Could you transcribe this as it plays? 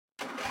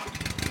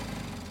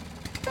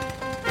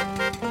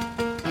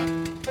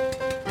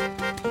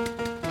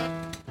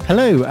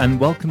Hello and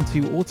welcome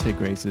to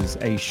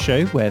Autograzers, a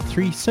show where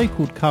three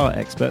so-called car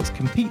experts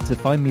compete to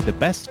find me the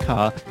best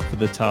car for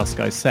the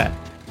task I set.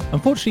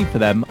 Unfortunately for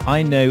them,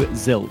 I know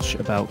zilch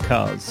about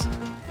cars.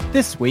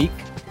 This week,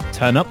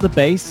 turn up the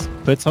bass,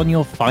 put on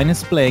your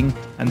finest bling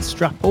and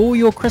strap all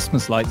your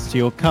Christmas lights to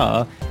your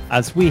car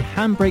as we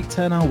handbrake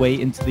turn our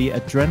way into the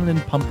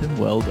adrenaline-pumping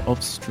world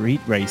of street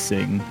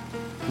racing.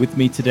 With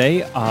me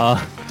today are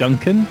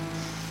Duncan.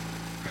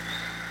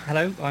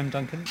 Hello, I'm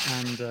Duncan,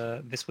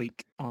 and this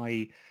week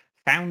I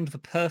found the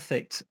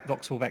perfect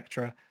Vauxhall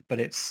Vectra, but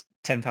it's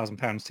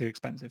 £10,000 too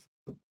expensive.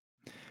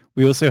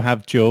 We also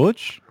have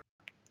George.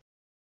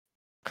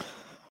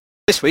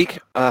 This week,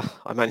 I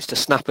managed to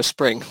snap a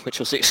spring, which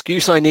was the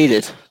excuse I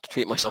needed to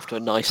treat myself to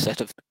a nice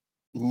set of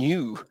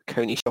new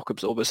Koni shock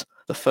absorbers,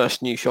 the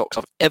first new shocks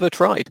I've ever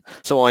tried.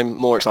 So I'm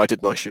more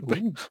excited than I should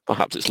be.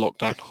 Perhaps it's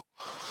lockdown.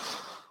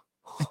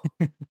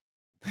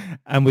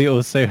 And we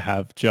also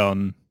have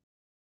John.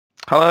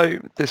 Hello,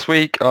 this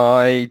week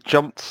I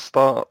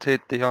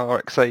jump-started the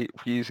RX-8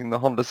 using the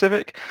Honda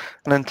Civic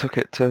and then took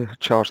it to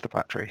charge the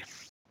battery.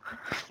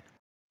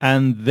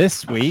 And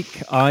this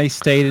week I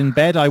stayed in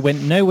bed. I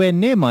went nowhere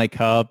near my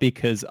car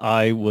because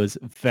I was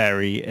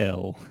very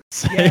ill.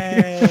 So...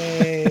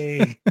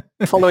 Yay!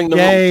 Following the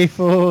Yay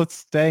for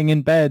staying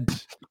in bed.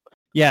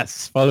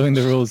 Yes, following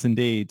the rules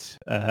indeed.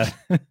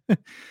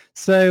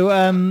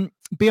 So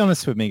be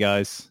honest with me,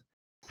 guys.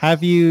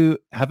 Have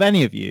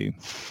any of you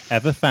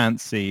ever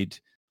fancied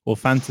or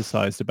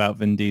fantasized about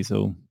Vin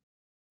Diesel?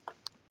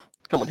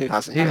 Come on, who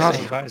hasn't? Who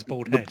hasn't? About his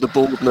bald head. The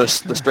baldness,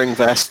 the string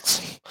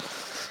vests.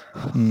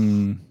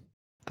 The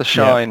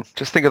shine.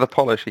 Just think of the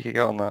polish he could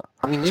get on that.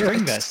 I mean,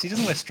 String vests? He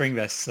doesn't wear string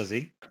vests, does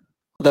he?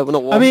 They were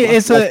not I mean,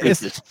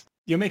 it's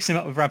You're mixing him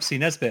up with Rabsy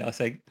Nesbitt, I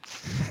think.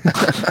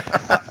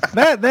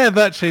 they're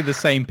virtually the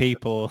same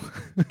people,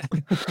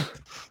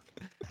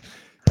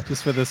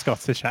 just with a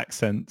Scottish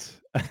accent.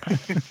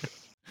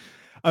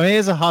 I mean,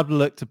 it's a hard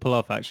look to pull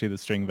off, actually, the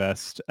string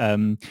vest.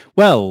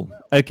 Well,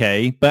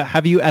 okay, but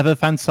have you ever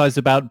fantasized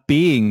about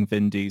being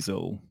Vin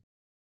Diesel?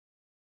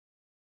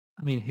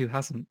 I mean, who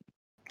hasn't?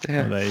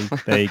 Yeah. Well,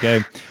 there you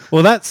go.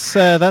 Well, that's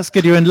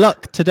good. You're in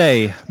luck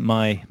today,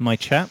 my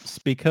chaps,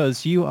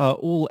 because you are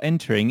all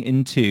entering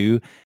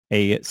into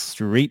a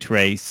street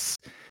race.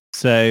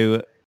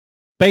 So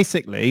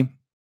basically,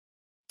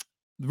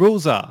 the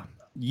rules are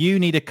you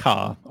need a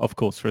car, of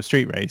course, for a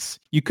street race.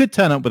 You could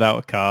turn up without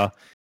a car,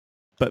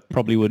 but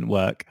probably wouldn't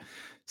work.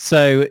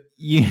 So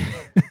you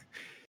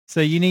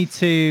need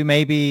to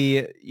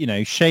maybe,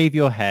 shave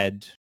your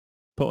head,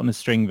 put on a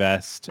string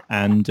vest,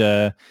 and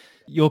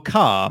your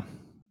car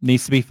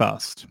needs to be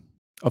fast,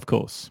 of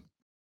course.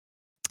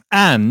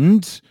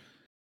 And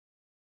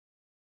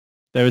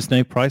there is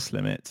no price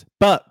limit.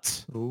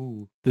 But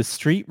the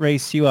street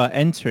race you are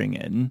entering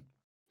in,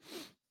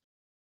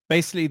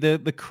 basically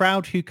the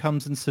crowd who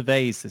comes and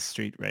surveys this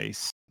street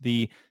race,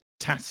 the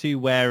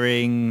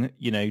tattoo-wearing,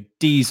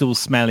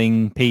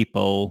 diesel-smelling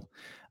people,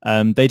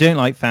 they don't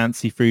like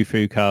fancy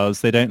frou-frou cars.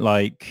 They don't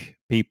like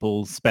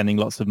people spending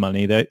lots of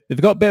money.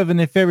 They've got a bit of an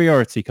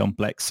inferiority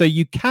complex. So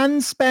you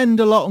can spend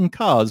a lot on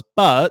cars,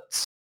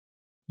 but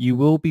you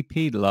will be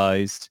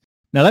penalized.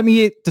 Now, let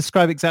me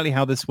describe exactly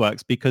how this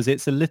works because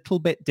it's a little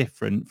bit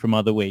different from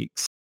other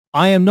weeks.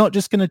 I am not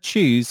just going to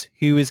choose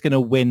who is going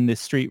to win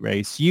this street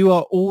race. You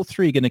are all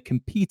three going to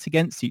compete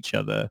against each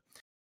other.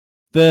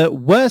 The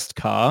worst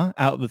car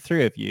out of the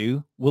three of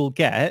you will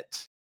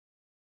get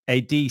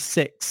a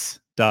D6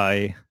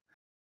 die.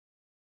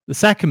 The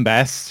second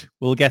best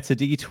will get a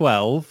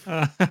D12.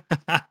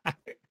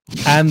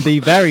 And the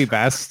very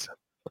best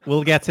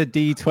will get a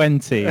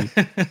D20.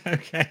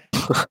 Okay.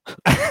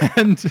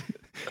 And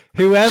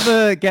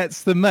whoever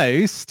gets the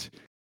most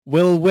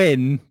will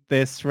win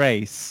this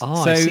race.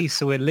 Oh, I see.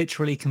 So we're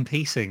literally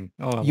competing.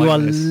 Oh, you are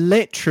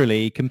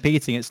literally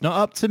competing. It's not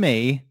up to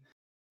me.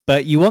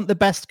 But you want the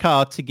best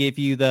car to give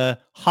you the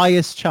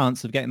highest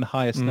chance of getting the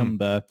highest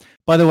number.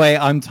 By the way,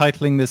 I'm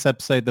titling this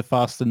episode The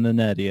Fast and the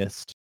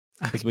Nerdiest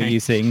because we're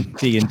using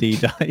D&D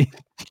die.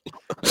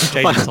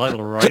 Change the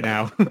title right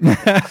now.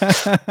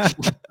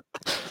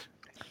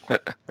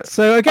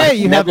 So, okay,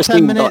 you have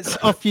 10 minutes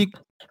off you.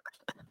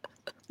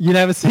 You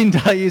never seen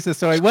die user,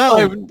 sorry.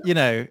 Well,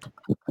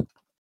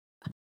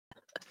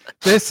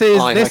 this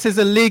is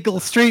illegal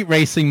street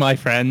racing, my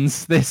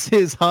friends. This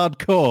is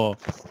hardcore.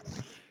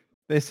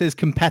 This is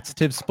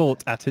competitive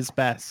sport at its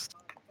best.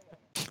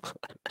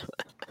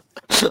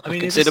 I mean,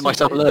 this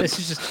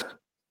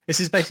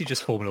is basically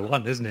just Formula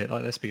One, isn't it?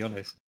 Like, let's be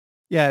honest.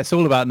 Yeah, it's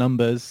all about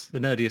numbers. The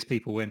nerdiest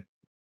people win.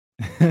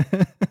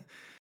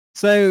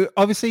 So,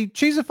 obviously,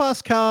 choose a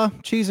fast car,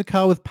 choose a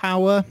car with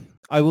power.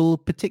 I will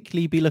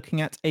particularly be looking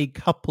at a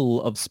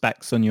couple of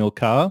specs on your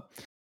car.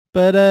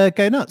 But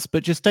go nuts.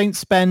 But just don't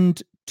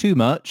spend too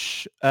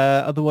much,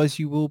 otherwise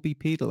you will be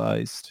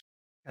penalised.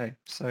 Okay,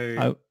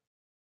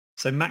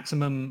 so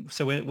maximum.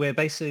 So we're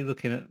basically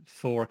looking at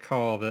for a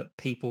car that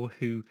people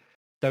who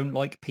don't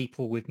like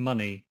people with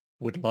money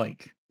would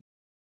like.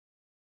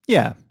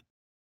 Yeah.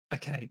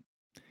 Okay.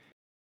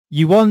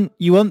 You want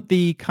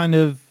the kind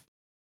of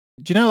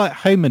do you know like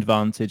home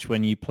advantage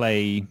when you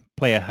play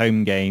a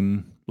home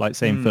game, like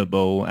say in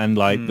football, and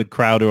like the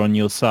crowd are on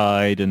your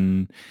side,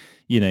 and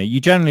you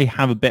generally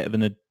have a bit of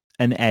an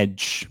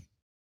edge.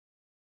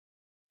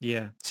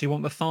 Yeah. So you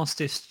want the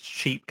fastest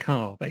cheap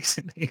car,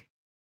 basically.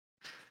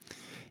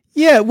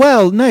 Yeah,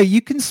 well, no,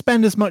 you can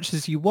spend as much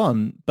as you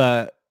want,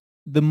 but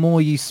the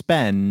more you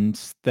spend,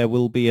 there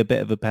will be a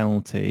bit of a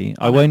penalty.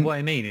 What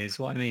I mean is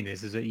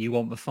that you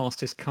want the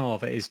fastest car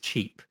that is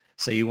cheap.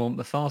 So you want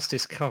the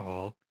fastest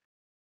car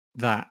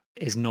that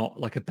is not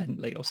like a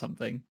Bentley or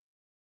something.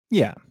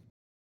 Yeah.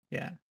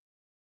 Yeah.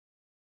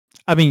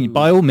 I mean,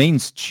 by all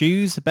means,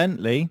 choose a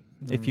Bentley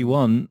if you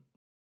want,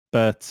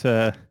 but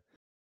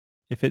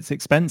if it's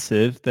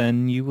expensive,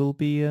 then you will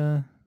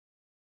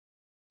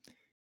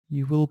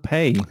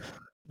pay.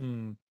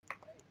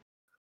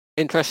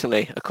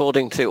 Interestingly,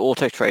 according to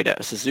Auto Trader,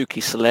 a Suzuki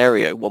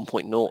Celerio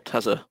 1.0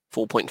 has a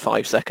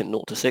 4.5 second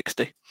 0 to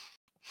 60.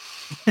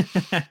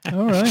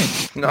 All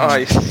right.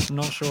 Nice. I'm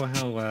not sure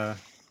how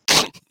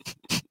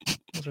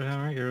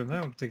accurate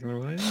that particular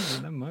way is,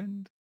 but never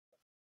mind.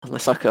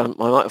 Unless I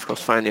might have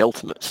course found the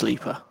ultimate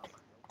sleeper.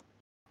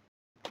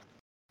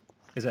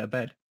 Is it a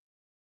bed?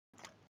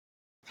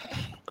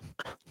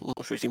 I'm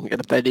not sure it's even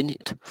got a bed in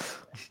it.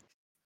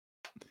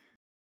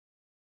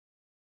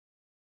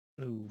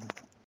 Ooh.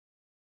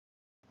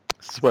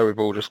 This is where we've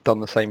all just done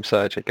the same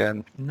search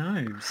again.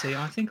 No, see,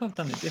 I think I've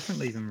done it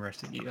differently than the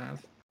rest of you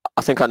have.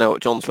 I think I know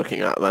what John's looking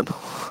at then.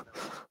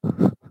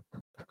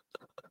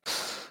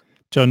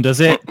 John, does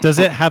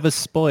it have a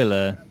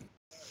spoiler?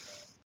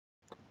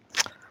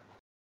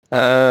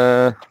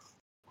 No.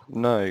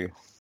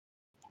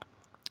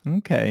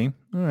 Okay,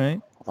 all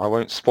right. I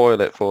won't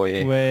spoil it for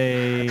you.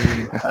 Wait.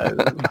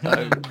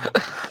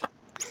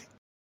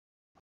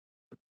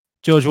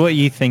 George, what are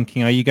you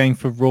thinking? Are you going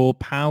for raw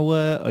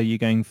power? Are you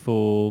going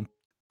for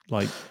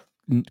like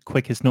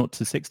quickest 0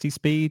 to 60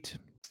 speed?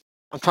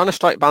 I'm trying to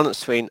strike balance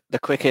between the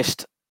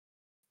quickest.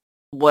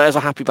 Where's a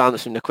happy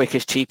balance between the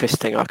quickest, cheapest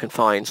thing I can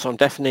find? So I'm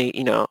definitely,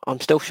 I'm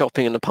still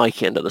shopping in the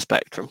pikey end of the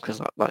spectrum because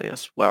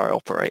that's where I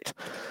operate.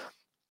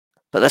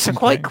 But there's some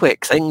quite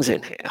quick things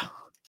in here.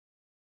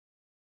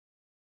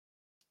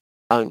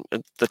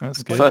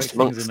 The first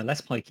things in the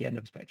less pikey end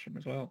of the spectrum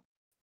as well.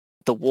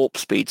 The Warp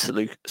Speed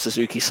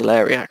Suzuki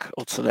Celeriac,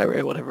 or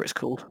Celerio, whatever it's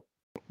called.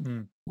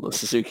 The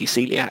Suzuki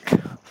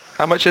Celiac.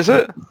 How much is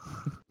it?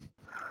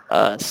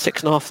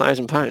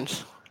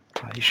 £6,500.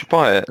 You should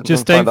buy it.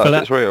 Just don't find fill out it.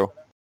 if it's real.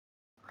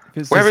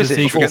 If Where is it?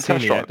 If you get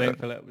test drive don't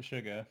fill it with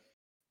sugar.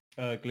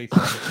 Gluten.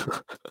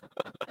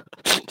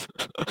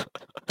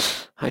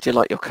 How do you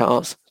like your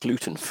cars?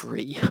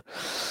 Gluten-free.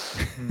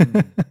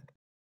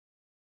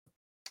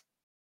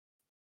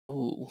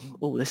 Oh,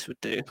 this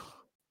would do.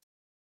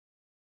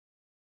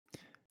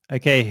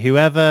 Okay,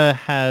 whoever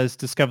has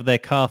discovered their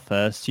car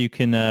first, you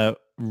can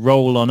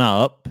roll on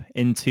up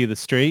into the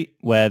street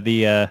where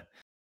the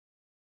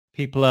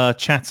people are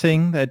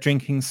chatting. They're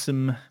drinking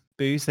some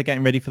booze. They're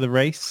getting ready for the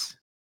race.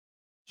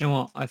 You know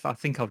what? I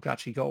think I've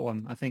actually got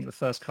one. I think the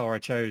first car I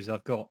chose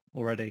I've got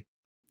already.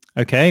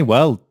 Okay,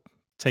 well,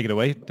 take it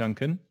away,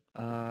 Duncan.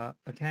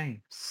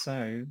 Okay,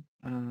 so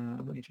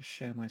let me just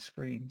share my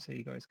screen so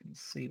you guys can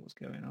see what's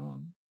going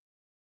on.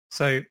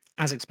 So,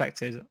 as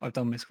expected, I've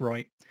done this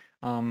right.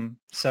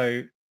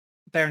 So,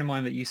 bearing in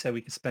mind that you said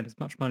we could spend as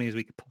much money as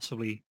we could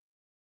possibly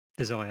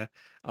desire,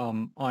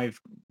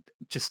 I've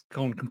just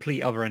gone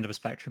complete other end of a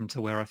spectrum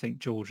to where I think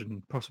George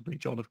and possibly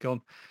John have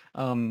gone.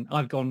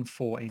 I've gone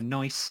for a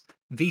nice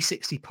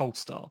V60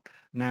 Polestar.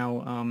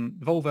 Now,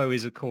 Volvo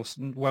is, of course,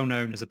 well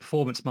known as a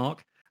performance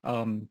mark.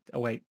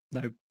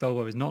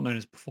 Volvo is not known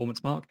as a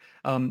performance mark.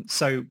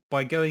 So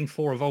by going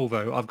for a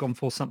Volvo, I've gone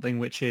for something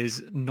which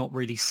is not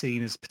really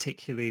seen as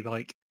particularly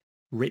like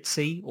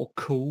ritzy or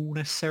cool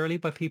necessarily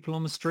by people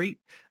on the street.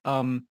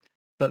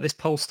 But this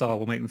Polestar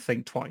will make them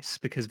think twice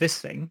because this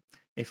thing,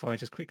 if I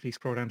just quickly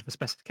scroll down to the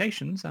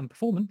specifications and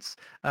performance,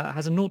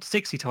 has a 0 to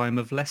 60 time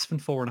of less than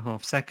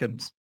 4.5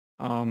 seconds.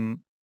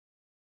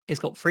 It's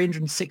got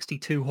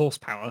 362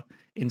 horsepower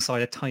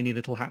inside a tiny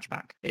little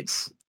hatchback.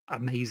 It's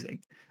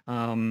amazing.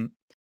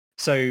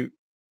 So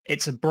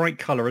it's a bright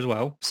color as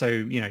well. So,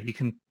 you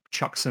can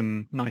chuck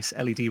some nice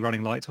LED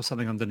running lights or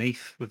something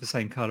underneath with the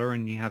same color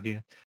and you have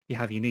your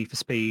Need for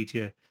Speed,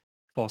 your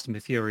Fast and the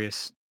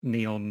Furious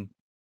neon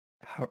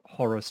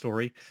horror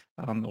story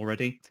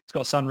already. It's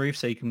got a sunroof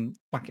so you can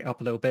whack it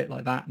up a little bit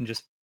like that and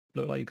just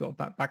look like you've got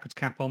a backwards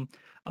cap on.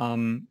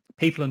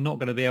 People are not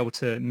going to be able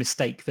to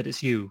mistake that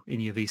it's you in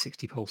your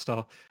V60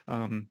 Polestar.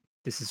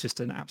 This is just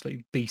an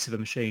absolute beast of a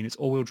machine. It's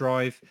all-wheel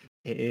drive.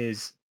 It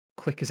is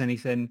quick as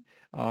anything.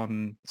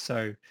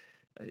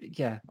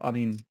 Yeah, I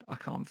mean, I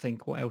can't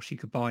think what else you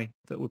could buy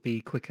that would be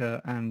quicker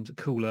and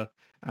cooler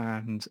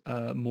and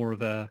more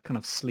of a kind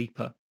of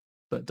sleeper,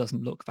 but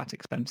doesn't look that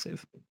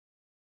expensive.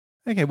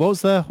 Okay, what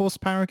was the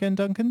horsepower again,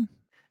 Duncan?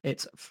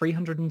 It's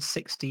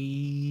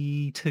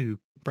 362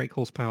 brake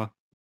horsepower.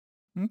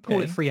 Okay.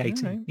 Call it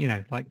 380,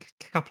 right. like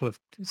a couple of,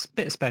 it's a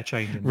bit of spare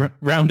change.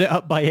 Round it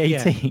up by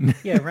 18.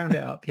 Yeah, round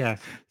it up, yeah.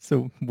 It's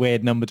a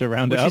weird number to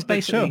round it up. Which is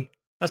basically,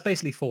 That's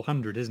basically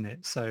 400, isn't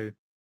it? So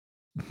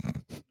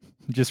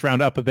Just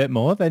round up a bit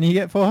more, then you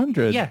get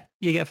 400. yeah,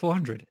 you get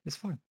 400. It's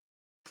fine.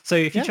 So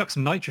if you Yeah. chuck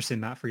some nitrous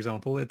in that, for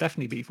example, it'd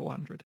definitely be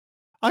 400.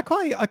 I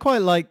quite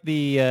like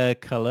the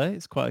color.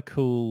 It's quite a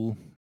cool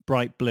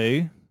bright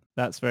blue.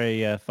 That's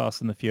very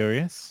Fast and the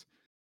Furious.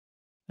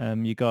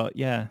 You got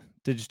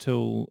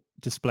digital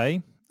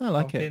display. I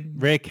like it. Fucking-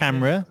 Rear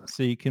camera,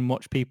 so you can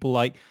watch people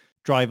like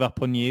drive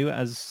up on you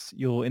as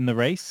you're in the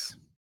race.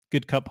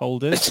 Good cup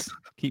holders.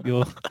 keep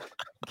your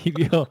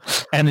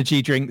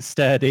energy drinks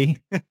sturdy.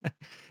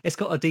 It's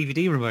got a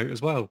DVD remote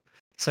as well.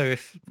 So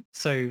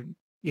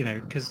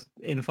because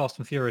in Fast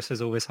and Furious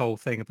there's all this whole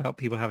thing about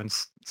people having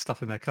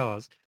stuff in their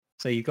cars.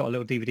 So you've got a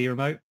little DVD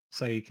remote,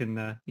 so you can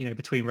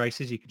between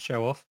races you can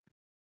show off.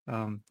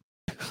 Because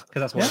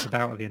that's what it's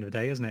about at the end of the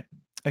day, isn't it?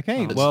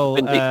 Okay, It's well,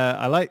 been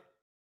I like.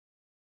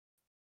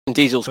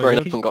 Diesel's Sorry, grown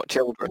up Vicky? and got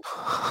children.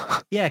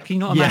 Yeah, can you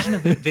not Yeah. imagine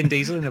a Vin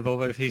Diesel in a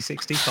Volvo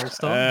V60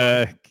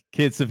 Polestar?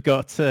 Kids have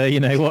got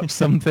to, watch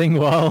something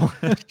while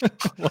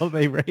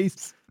they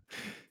race.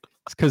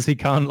 It's because he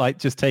can't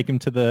just take him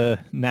to the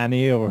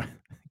nanny or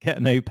get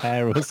an au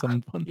pair or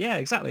someone. Yeah,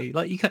 exactly.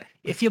 Like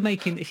if you're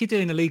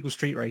doing illegal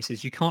street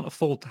races, you can't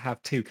afford to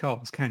have two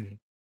cars, can you?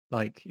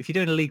 Like if you're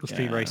doing illegal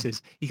street Yeah.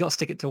 races, you got to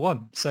stick it to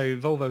one. So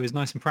Volvo is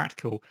nice and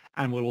practical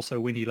and will also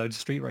win you loads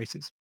of street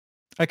races.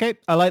 Okay,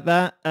 I like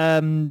that.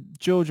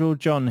 George or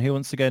John, who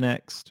wants to go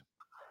next?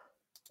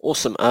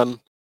 Awesome.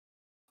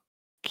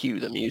 Cue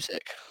the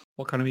music.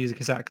 What kind of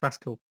music is that?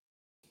 Classical?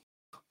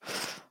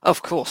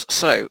 Of course.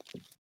 So,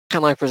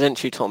 can I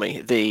present you,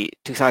 Tommy, the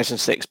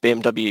 2006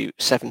 BMW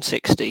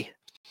 760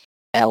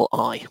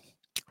 Li?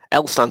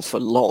 L stands for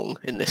long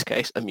in this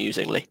case,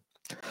 amusingly.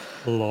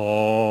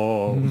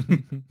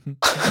 Long.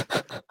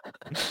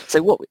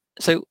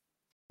 So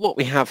what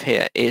we have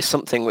here is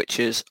something which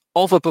is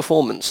of a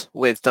performance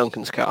with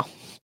Duncan's car,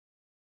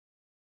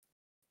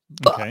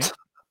 but Okay.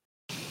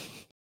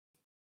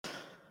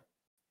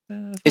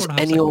 Is 4.5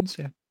 any seconds,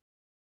 yeah.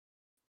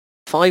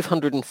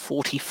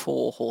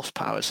 544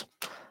 horsepower.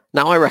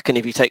 Now I reckon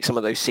if you take some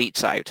of those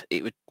seats out,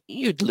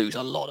 you'd lose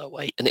a lot of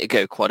weight and it'd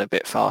go quite a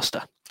bit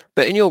faster.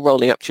 But in your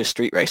rolling up to your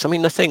street race, I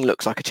mean, the thing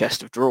looks like a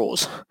chest of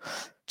drawers,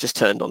 just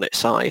turned on its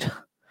side.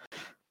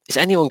 Is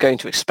anyone going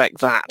to expect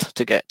that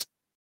to get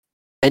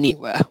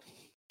anywhere?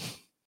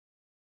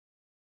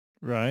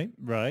 Right.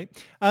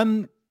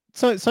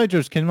 So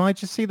George, can I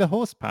just see the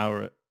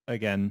horsepower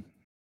again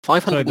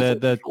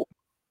 544.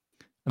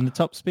 and the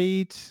top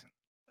speed?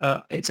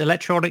 It's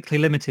electronically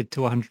limited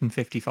to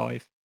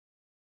 155.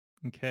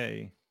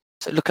 Okay.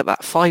 So look at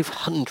that,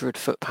 500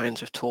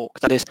 foot-pounds of torque.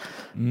 That is,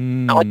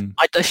 Mm.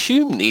 I'd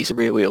assume these are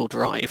rear-wheel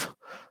drive.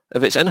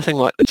 If it's anything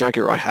like the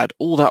Jaguar I had,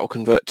 all that will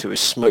convert to is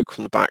smoke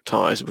from the back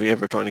tyres if we're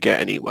ever trying to get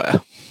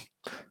anywhere.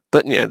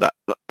 But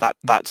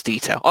that's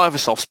detail. I have a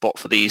soft spot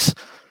for these.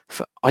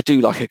 I do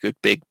like a good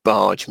big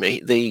barge,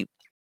 mate. The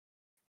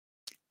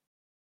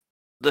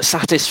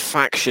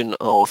satisfaction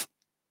of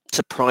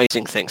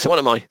surprising things. So one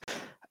of my,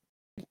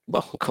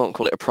 well, I can't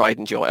call it a pride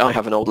and joy. I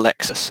have an old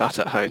Lexus sat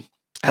at home,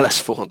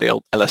 LS4, the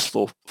old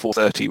LS4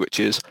 430, which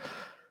is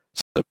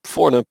a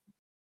 4.3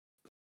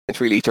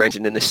 litre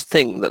engine in this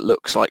thing that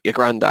looks like your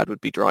granddad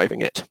would be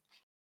driving it.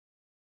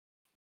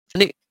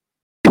 And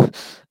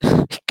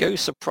it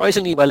goes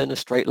surprisingly well in a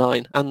straight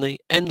line, and the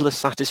endless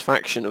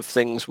satisfaction of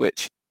things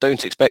which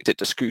don't expect it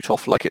to scoot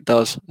off like it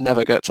does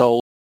never gets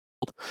old.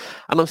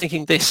 And I'm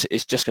thinking this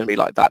is just going to be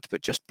like that,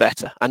 but just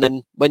better. And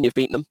then when you've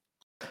beaten them,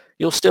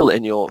 you're still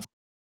in your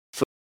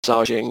foot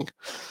massaging,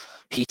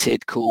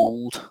 heated,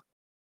 cooled.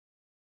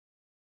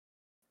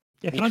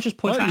 Yeah, can I just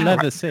point Like that out?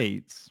 leather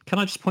seats. Can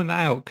I just point that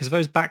out? Because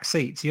those back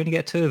seats, you only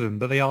get two of them,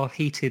 but they are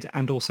heated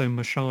and also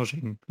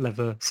massaging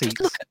leather seats.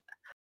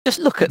 Just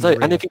look at those.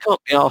 And Real. if you can't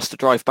be asked to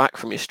drive back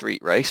from your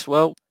street race,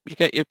 well, you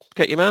get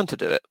your man to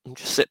do it and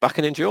just sit back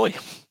and enjoy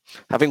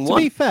having To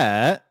won. be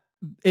fair,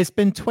 it's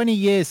been 20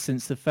 years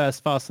since the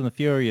first Fast and the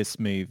Furious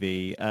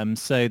movie,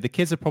 so the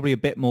kids are probably a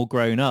bit more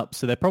grown up,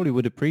 so they probably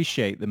would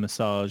appreciate the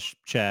massage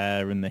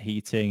chair and the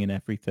heating and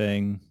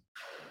everything.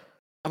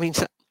 I mean,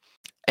 so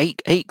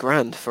eight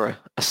grand for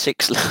a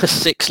 6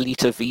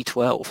 litre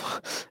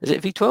V12. Is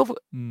it V12?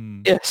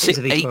 Hmm. Yeah, It's a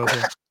eight V12, yeah.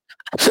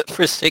 grand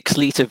for a 6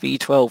 litre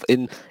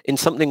V12 in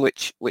something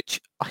which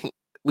I think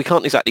we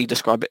can't exactly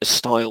describe it as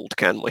styled,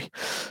 can we?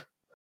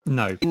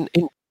 No.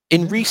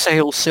 In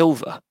resale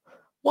silver.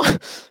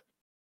 What?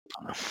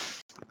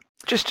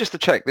 Just to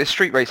check, this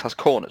street race has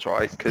corners,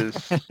 right? Because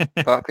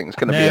that thing's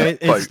going to No,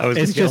 be a boat. I was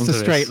it's gonna get just a onto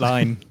straight this.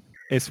 line.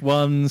 It's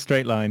one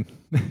straight line.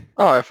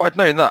 Oh, if I'd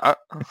known that.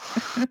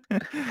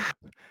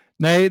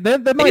 No,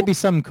 there might be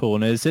some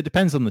corners. It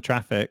depends on the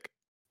traffic.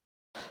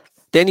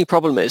 The only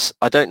problem is,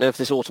 I don't know if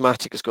this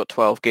automatic has got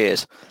 12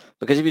 gears,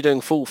 because if you're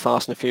doing full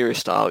Fast and Furious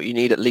style, you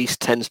need at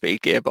least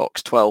 10-speed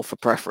gearbox, 12 for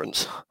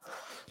preference.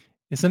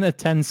 Isn't a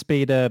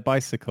 10-speeder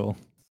bicycle?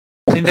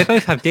 I mean, they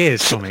both have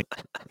gears, Tommy.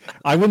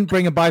 I wouldn't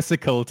bring a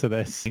bicycle to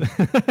this.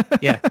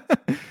 Yeah.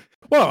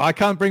 Well, I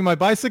can't bring my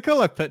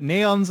bicycle. I put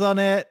neons on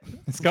it.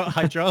 It's got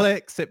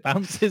hydraulics. It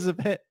bounces a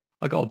bit.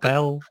 I got a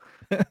bell.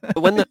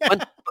 But when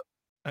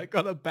I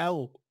got a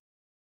bell.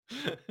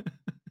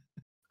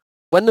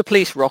 When the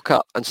police rock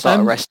up and start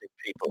Um, arresting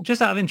people,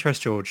 Just out of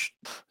interest, George,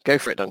 go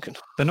for it, Duncan.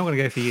 they're not going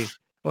to go for you.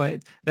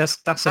 Wait, that's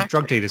a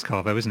drug dealer's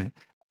car, though, isn't it?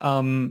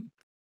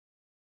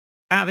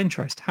 Out of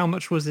interest, how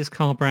much was this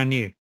car brand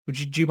new?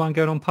 Do you mind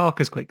going on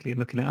Parker's quickly and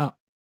looking it up?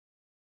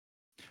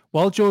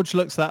 While George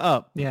looks that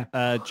up,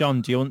 Yeah.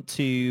 John, do you want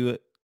to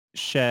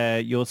share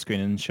your screen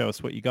and show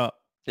us what you got?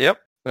 Yep,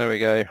 there we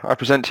go. I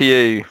present to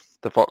you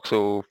the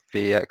Vauxhall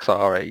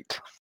VXR8.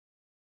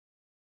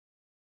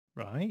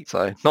 Right.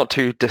 So not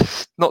too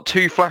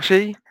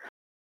flashy,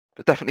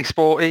 but definitely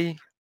sporty.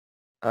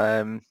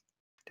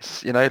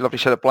 It's, lovely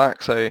shade of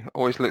black, so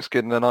always looks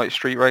good in a night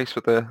street race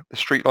with the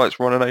street lights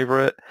running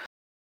over it.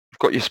 You've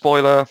got your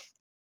spoiler.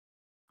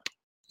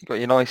 You've got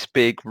your nice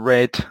big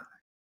red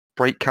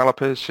brake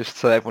calipers, just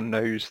so everyone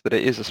knows that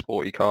it is a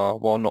sporty car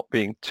while not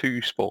being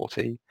too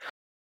sporty.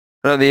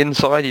 And on the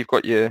inside, you've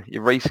got your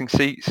racing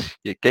seats,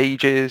 your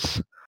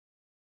gauges.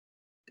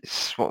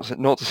 It's, 0 to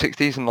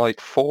 60s in like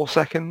 4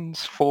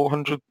 seconds,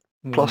 400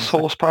 plus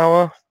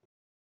horsepower.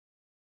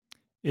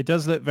 It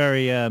does look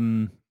very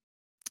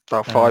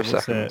About 5 what's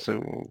seconds.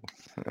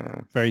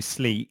 very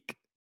sleek.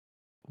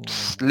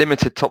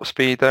 Limited top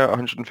speed there at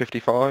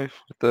 155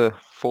 with the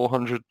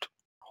 400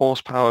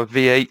 horsepower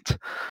V8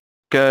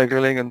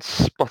 gurgling and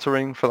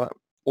sputtering for that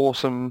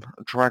awesome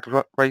drag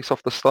race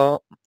off the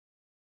start.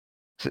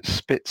 As it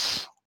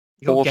spits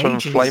You got water and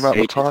gauges. flame out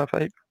the Gauges. tyre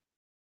tape.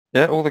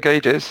 Yeah, all the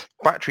gauges.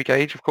 Battery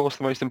gauge, of course,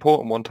 the most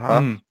important one to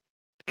have.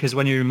 Because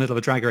when you're in the middle of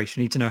a drag race,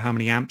 you need to know how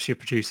many amps you're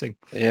producing.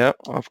 Yeah,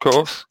 of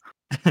course.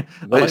 I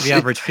like the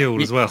average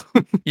fuel as well.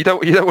 You don't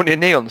want your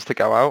neons to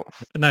go out.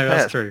 No, Yeah.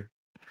 that's true.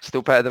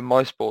 Still better than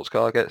my sports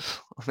car gets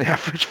on the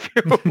average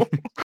fuel.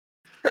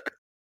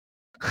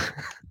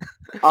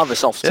 Other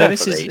soft So top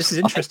this of is- these. this is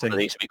I think interesting. one of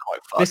these would be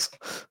quite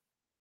fun.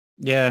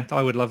 Yeah,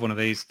 I would love one of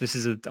these. This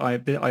is I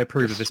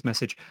approve of this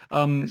message.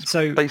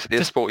 So Basically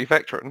just- a sporty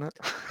Vectra, isn't it?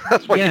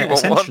 That's what yeah, you want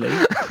essentially,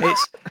 one. it's no,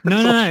 It's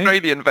no, no.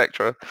 Australian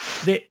Vectra.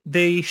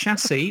 The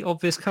chassis of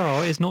this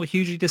car is not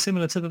hugely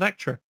dissimilar to the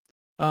Vectra.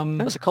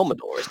 That's a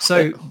Commodore, isn't So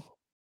it?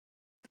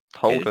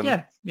 Holden.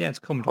 yeah, it's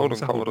Commodore. Holden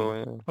It's a Holden. Commodore,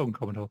 yeah. Holden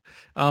Commodore.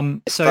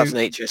 So that's an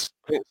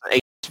HSV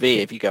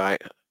if you go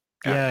out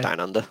Yeah.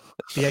 down under.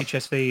 The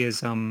HSV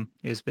is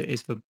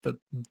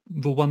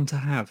the one to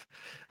have.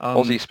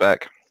 Aussie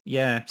spec.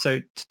 Yeah.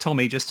 So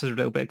Tommy, just a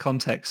little bit of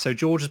context. So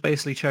George has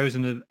basically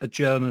chosen a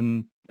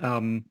German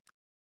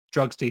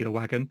drugs dealer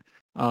wagon.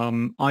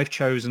 I've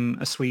chosen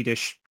a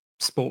Swedish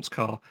sports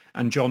car,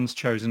 and John's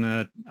chosen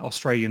an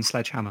Australian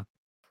sledgehammer.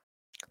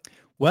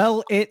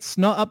 Well, it's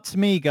not up to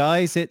me,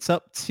 guys. It's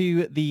up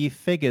to the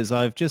figures.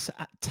 I've just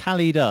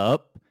tallied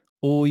up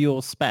all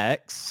your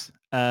specs.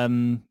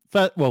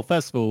 First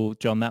of all,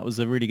 John, that was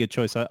a really good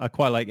choice. I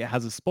quite like it. It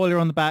has a spoiler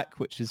on the back,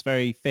 which is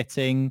very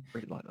fitting.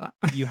 Really like that.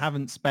 You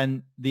haven't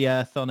spent the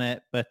earth on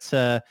it, but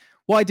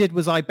what I did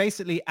was I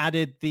basically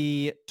added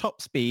the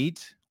top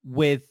speed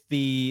with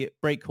the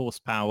brake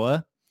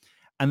horsepower,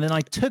 and then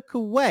I took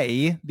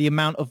away the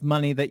amount of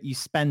money that you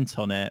spent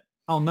on it.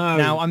 Oh no!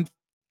 Now I'm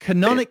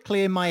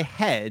canonically in my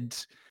head,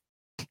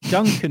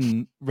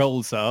 Duncan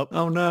rolls up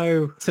Oh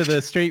no! to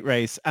the street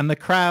race and the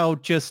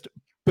crowd just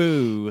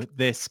boo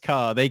this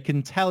car. They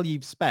can tell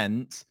you've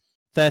spent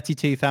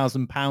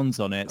 £32,000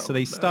 on it. So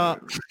they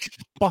start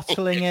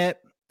bottling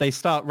it. They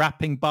start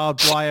wrapping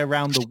barbed wire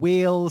around the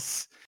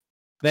wheels.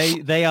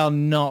 They are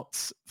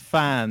not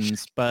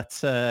fans,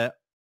 but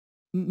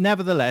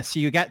nevertheless,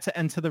 you get to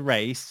enter the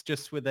race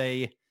just with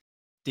a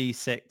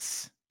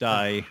D6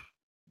 die.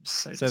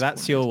 So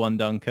that's your one,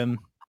 Duncan.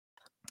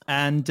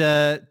 And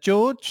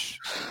George?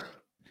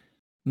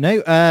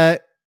 No,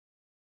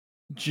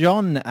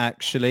 John,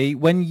 actually,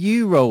 when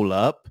you roll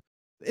up,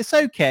 it's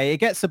okay. It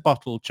gets a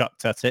bottle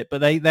chucked at it, but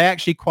they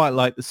actually quite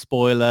like the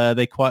spoiler.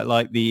 They quite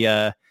like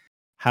the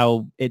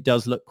how it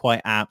does look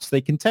quite apt. So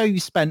they can tell you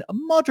spent a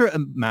moderate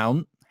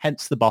amount,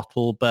 hence the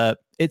bottle, but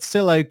it's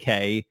still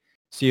okay.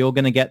 So you're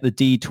going to get the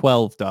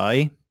D12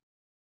 die.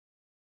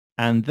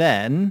 And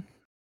then,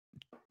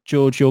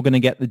 George, you're going to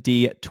get the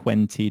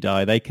D20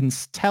 die. They can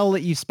tell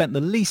that you spent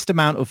the least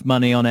amount of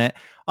money on it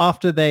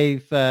after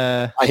they've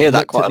I hear that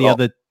looked quite at a the lot.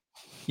 other.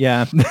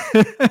 Yeah.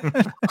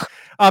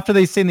 After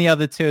they've seen the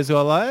other two as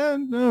well, like,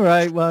 all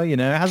right, well, it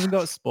hasn't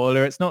got a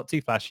spoiler. It's not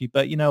too flashy,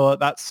 but you know what?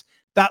 That's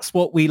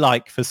what we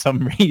like for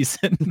some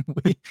reason.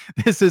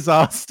 This is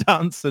our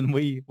stance and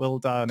we will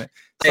die on it.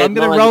 So I'm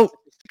going to roll. The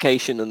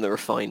sophistication and the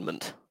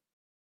refinement.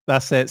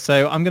 That's it.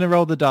 So I'm going to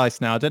roll the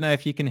dice now. I don't know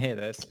if you can hear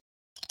this.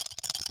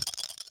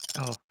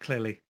 Oh,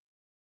 clearly.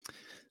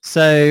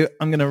 So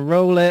I'm going to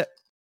roll it.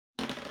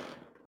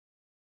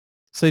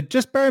 So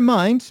just bear in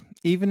mind,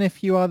 even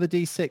if you are the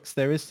D6,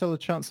 there is still a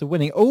chance of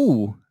winning.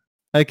 Oh,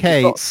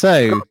 okay.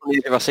 So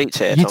Neither of us each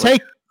here. you Tommy.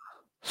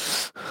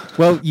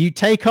 you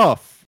take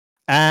off.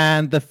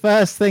 And the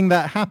first thing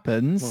that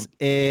happens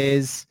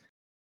is,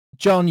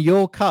 John,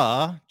 your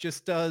car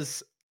just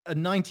does a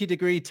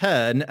 90-degree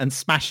turn and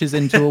smashes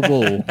into a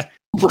wall.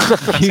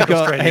 You got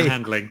Australian a,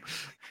 handling.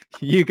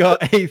 You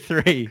got a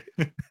 3.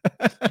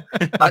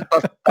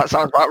 That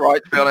sounds about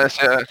right, to be honest.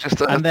 Yeah,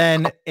 just And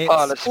then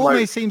pile of it smoke.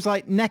 almost seems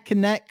like neck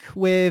and neck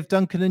with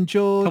Duncan and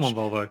George. Come on,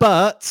 Volvo.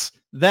 But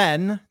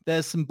then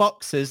there's some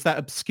boxes that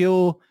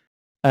obscure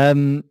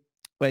it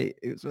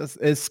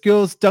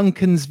obscures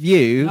Duncan's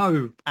view,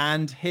 No.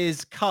 and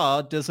his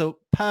car does a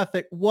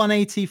perfect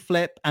 180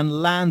 flip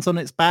and lands on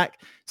its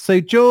back.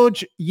 So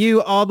George,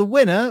 you are the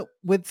winner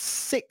with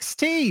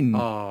 16.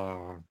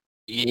 Oh.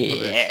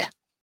 Yeah.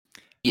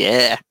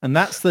 Yeah. And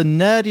that's the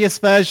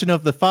nerdiest version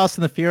of the Fast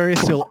and the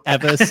Furious you'll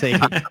ever see.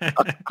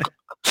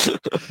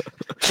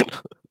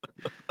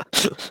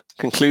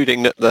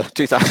 Concluding that the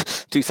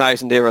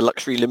 2000 era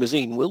luxury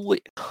limousine will win.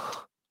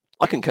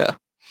 I concur.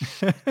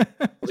 It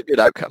was a good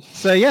outcome.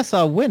 So yes,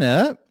 our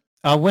winner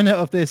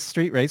of this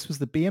street race was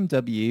the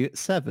BMW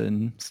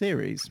 7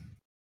 Series.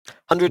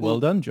 100, Well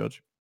done,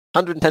 George.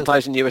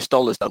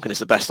 $110,000 Duncan, is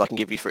the best I can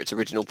give you for its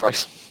original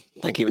price.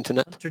 Thank you,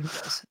 Internet.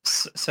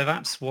 So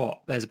that's what?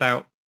 There's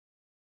about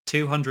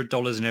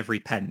 $200 in every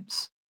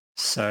pence.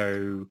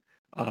 So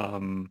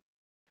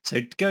so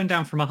going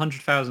down from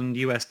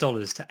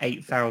 $100,000 to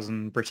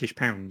 8,000 British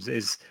pounds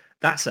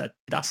that's a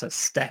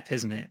step,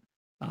 isn't it?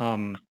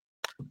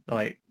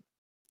 Like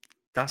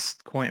that's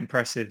quite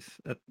impressive.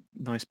 A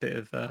nice bit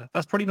of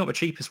that's probably not the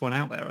cheapest one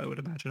out there, I would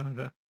imagine,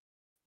 either.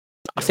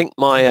 I think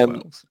my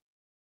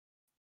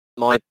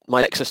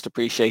Lexus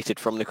depreciated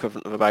from an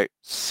equivalent of about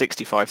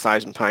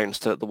 £65,000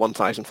 to the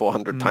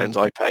 £1,400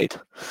 I paid.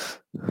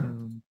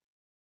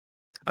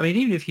 I mean,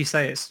 even if you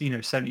say it's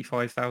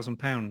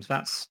 £75,000,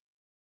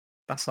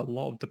 that's a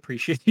lot of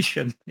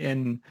depreciation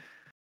in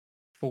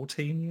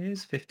 14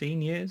 years,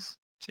 15 years.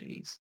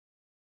 Jeez.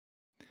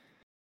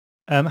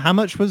 How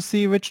much was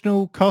the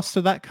original cost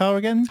of that car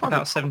again?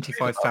 About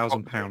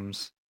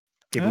 £75,000,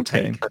 give or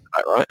take. That's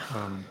about right.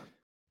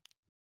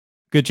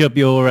 Good job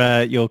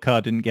your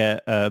car didn't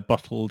get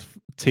bottled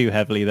too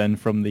heavily then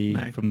from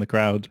the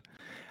crowd.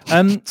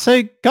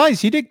 So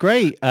guys, you did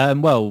great.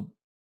 Well,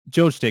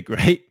 George did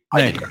great.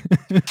 I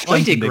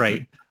did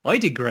great. I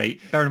did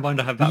great. Bear in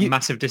mind I have that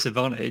massive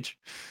disadvantage.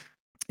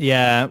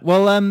 Yeah.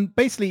 Well,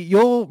 basically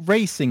your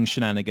racing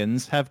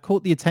shenanigans have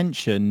caught the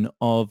attention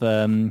of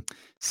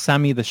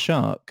Sammy the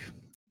Shark.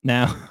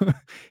 Now,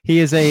 he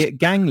is a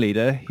gang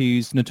leader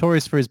who's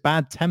notorious for his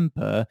bad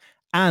temper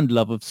and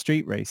love of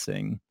street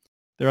racing.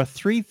 There are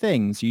 3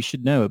 things you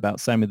should know about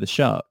Sammy the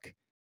Shark.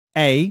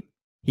 A,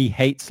 he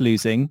hates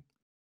losing.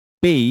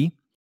 B,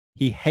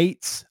 he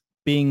hates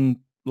being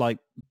like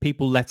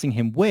people letting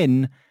him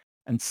win.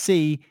 And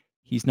C,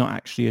 he's not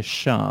actually a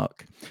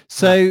shark.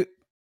 So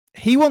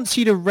he wants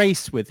you to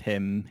race with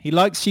him. He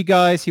likes you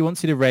guys. He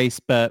wants you to race,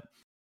 but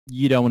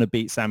you don't want to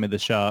beat Sammy the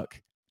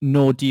Shark,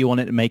 nor do you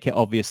want it to make it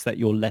obvious that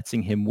you're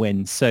letting him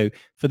win. So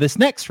for this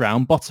next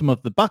round, bottom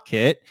of the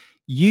bucket,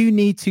 you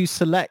need to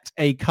select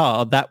a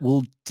car that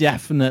will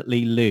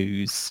definitely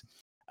lose.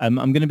 I'm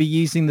going to be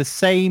using the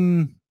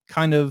same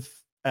kind of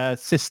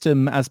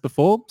system as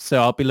before.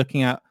 So I'll be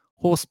looking at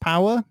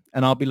horsepower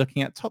and I'll be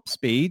looking at top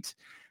speed.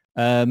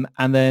 And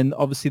then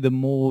obviously the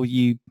more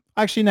you...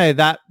 Actually, no,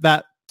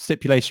 that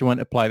stipulation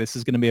won't apply. This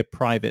is going to be a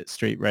private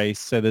street race.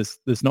 So there's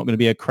not going to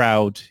be a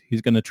crowd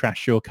who's going to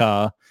trash your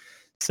car.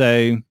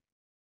 So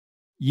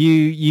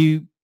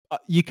you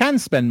can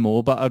spend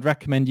more, but I'd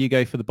recommend you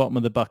go for the bottom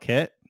of the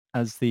bucket,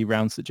 as the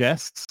round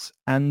suggests,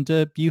 and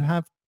you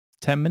have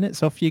 10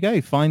 minutes. Off you go.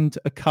 Find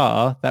a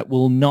car that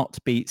will not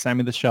beat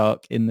Sammy the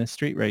Shark in this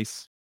street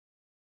race.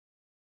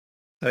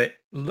 So it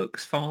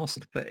looks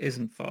fast, but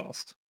isn't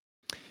fast.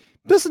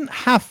 Doesn't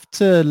have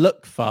to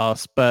look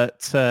fast, but...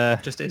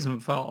 just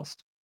isn't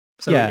fast.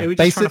 So yeah, we're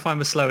just trying to find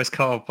the slowest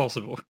car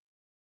possible.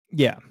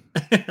 Yeah.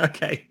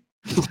 Okay.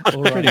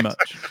 Pretty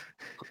much.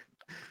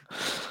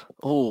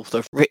 Oh,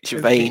 the rich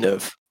vein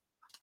of...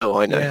 Oh,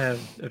 I know.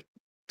 Yeah,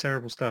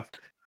 terrible stuff.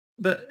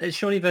 But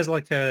surely there's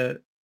like a...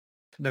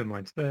 Never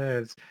mind.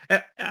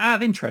 Out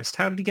of interest,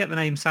 how did he get the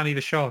name Sammy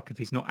the Shark if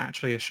he's not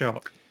actually a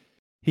shark?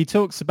 He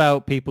talks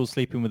about people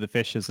sleeping with the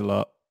fishes a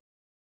lot.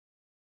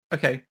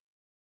 Okay.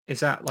 Is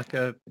that like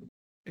a...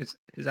 Is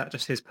that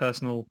just his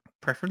personal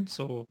preference,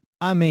 or...?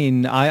 I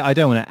mean, I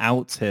don't want to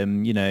out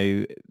him. You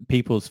know,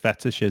 people's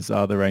fetishes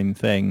are their own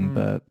thing,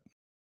 but...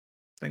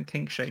 Don't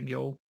kink shame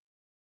y'all.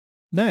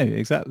 No,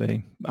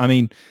 exactly. I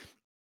mean,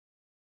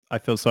 I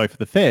feel sorry for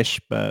the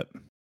fish, but...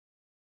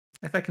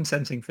 If they're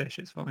consenting fish,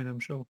 it's fine, I'm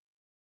sure.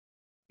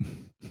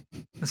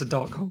 There's a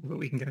dark hole that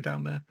we can go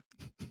down there.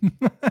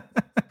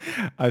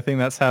 I think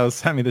that's how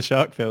Sammy the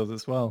Shark feels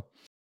as well.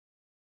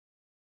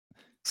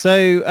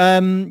 So,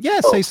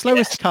 so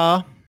slowest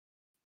car.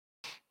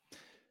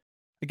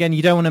 Again,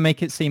 you don't want to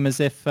make it seem as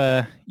if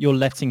you're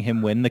letting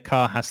him win. The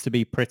car has to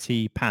be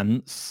pretty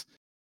pants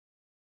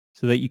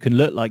so that you can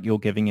look like you're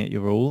giving it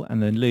your all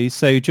and then lose.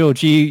 So,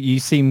 George, you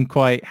seem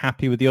quite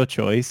happy with your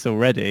choice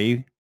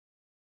already.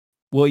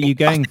 What are you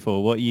going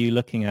for? What are you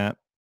looking at?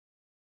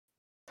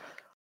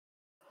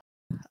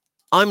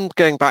 I'm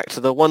going back to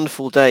the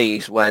wonderful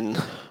days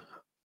when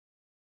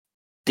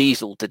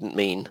diesel didn't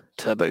mean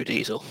turbo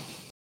diesel.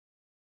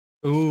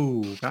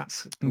 Ooh,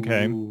 that's...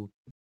 Okay. Ooh.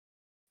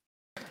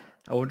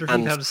 I wonder if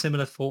And- you've had a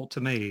similar thought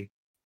to me.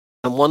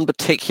 And one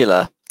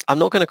particular, I'm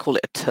not going to call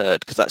it a turd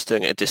because that's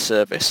doing it a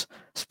disservice,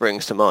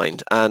 springs to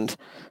mind. And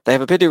they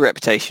have a bit of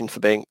reputation for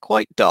being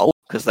quite dull,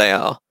 because they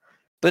are,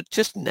 but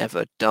just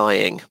never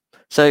dying.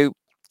 So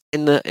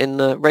in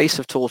the race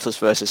of tortoise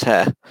versus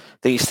hare,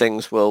 these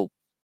things will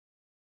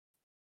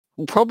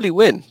probably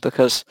win,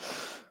 because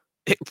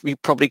you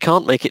probably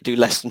can't make it do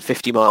less than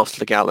 50 miles to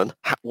the gallon,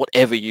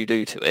 whatever you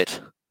do to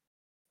it.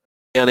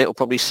 And it will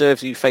probably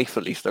serve you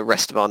faithfully for the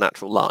rest of our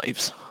natural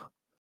lives.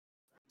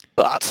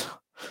 But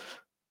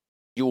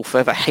you will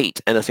forever hate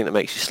anything that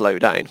makes you slow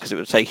down, because it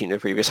would have taken you the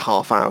previous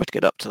half hour to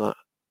get up to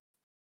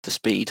the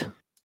speed.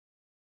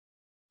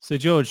 So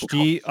George,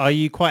 are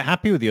you quite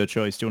happy with your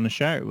choice? Do you want to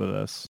share it with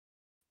us?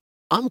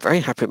 I'm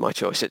very happy with my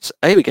choice.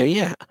 There we go,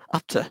 yeah,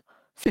 up to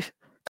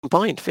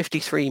combined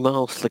 53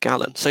 miles to the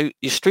gallon. So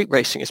your street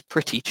racing is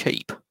pretty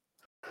cheap.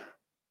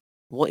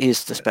 What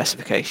is the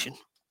specification?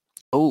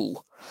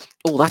 Oh,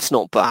 that's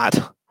not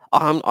bad.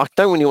 I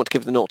don't really want to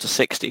give the 0 to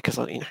 60 because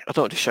I don't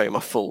want to show you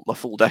my full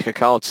deck of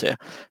cards here,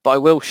 but I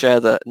will share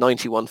the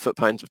 91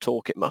 foot-pounds of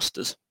torque it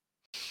musters.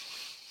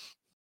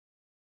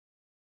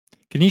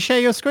 Can you share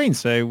your screen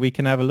so we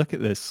can have a look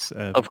at this?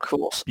 Of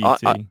course,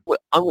 beauty.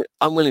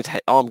 I'm willing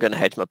to. I'm going to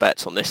hedge my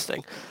bets on this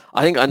thing.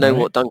 I think I know Right.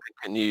 what Duncan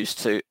can use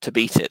to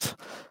beat it,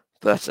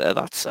 but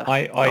that's.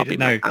 I that'll be don't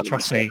know.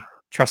 my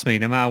Trust me.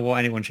 No matter what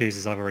anyone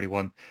chooses, I've already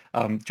won.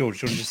 George, do you want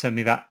to just send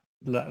me that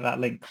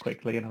link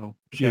quickly, and I'll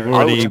share You've it?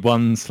 already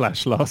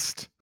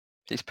won/lost.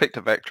 He's picked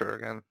a Vectra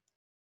again.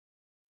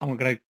 I'm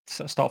going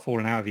to start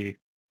falling out of you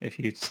if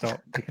you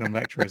start picking on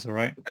Vectras. All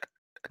right.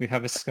 We've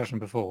had this discussion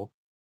before.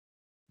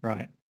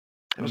 Right.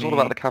 It was all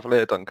about the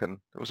Cavalier, Duncan.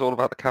 It was all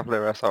about the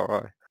Cavalier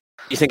SRI.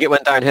 You think it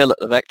went downhill at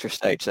the Vectra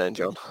stage then,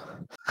 John?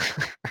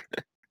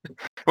 It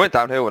went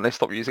downhill when they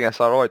stopped using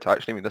SRI to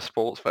actually mean the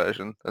sports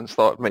version and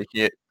started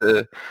making it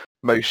the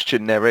most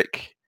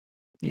generic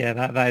Yeah,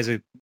 that is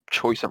a.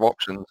 choice of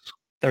options.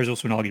 There is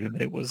also an argument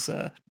that it was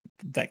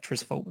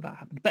Vectra's fault that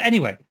happened. But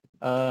anyway,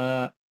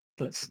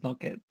 let's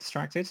not get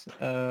distracted.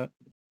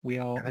 We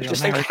are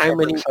Just now. think how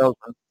many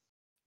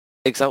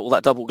all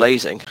that double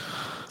glazing.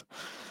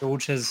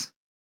 George has.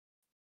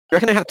 Do you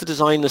reckon they had to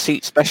design the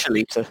seat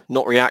specially to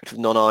not react with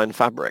non-iron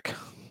fabric?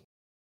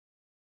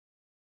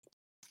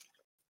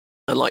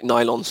 And like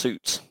nylon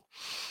suits.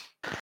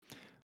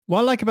 What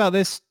I like about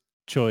this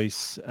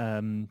choice,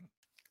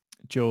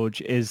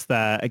 George, is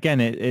that again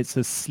it's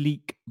a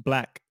sleek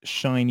black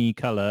shiny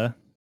color.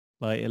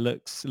 Like it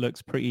looks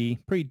pretty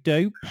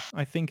dope,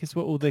 I think is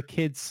what all the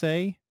kids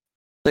say.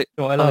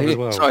 What I love as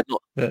well. Sorry,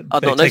 That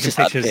I've they're not taking noticed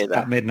that pictures here, though.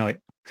 at midnight.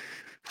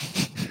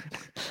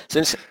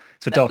 Since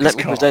It's the darkest let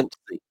me car. present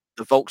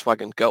the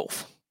Volkswagen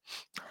Golf.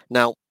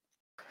 Now,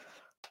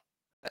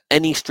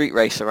 any street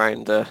race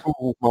around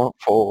Ooh, Mark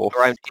IV.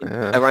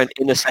 around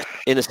inner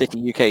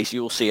city UKs,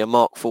 you'll see a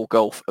Mark IV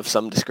Golf of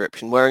some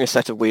description, wearing a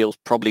set of wheels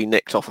probably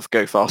nicked off of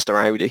Go Faster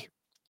Audi.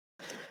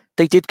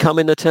 They did come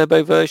in a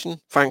turbo version.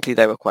 Frankly,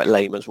 they were quite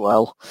lame as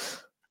well.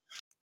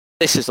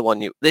 This is the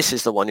one you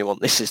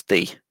want. This is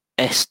the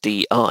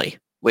SDI,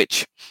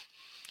 which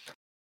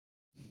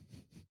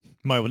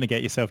Might want to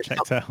get yourself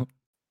checked out.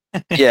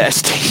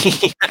 yes.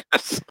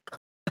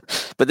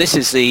 But this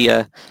is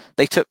the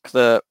they took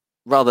the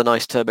rather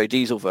nice turbo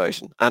diesel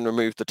version and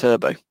removed the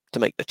turbo to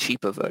make the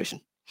cheaper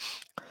version.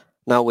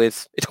 Now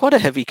it's quite a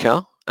heavy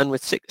car, and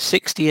with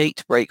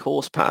 68 brake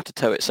horsepower to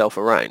tow itself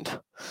around.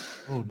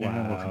 Oh,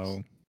 Wow.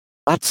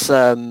 That's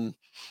no.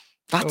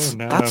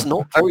 that's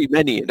not very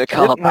many in a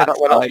car No, that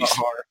went up that size.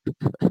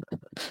 high.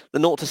 The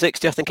 0 to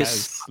 60 I think That is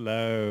is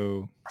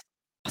slow.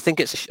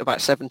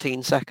 about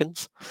 17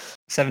 seconds.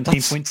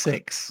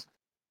 17.6.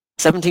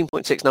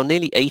 17.6 now,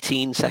 nearly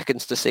 18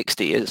 seconds to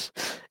 60 is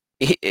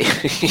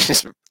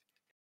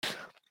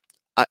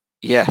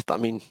yeah, I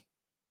mean,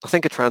 I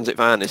think a transit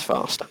van is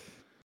faster.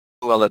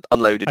 Well, an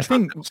unloaded I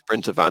think-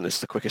 Sprinter van is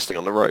the quickest thing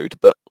on the road,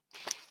 but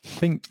I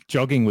think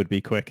jogging would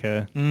be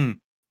quicker.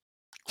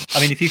 I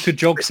mean, if you could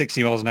jog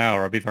 60 miles an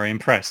hour, I'd be very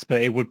impressed.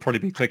 But it would probably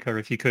be quicker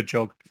if you could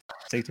jog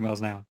 60 miles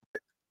an hour.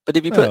 if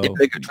you put the Well-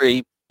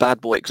 obligatory bad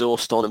boy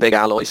exhaust on and big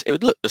alloys, it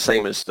would look the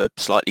same as the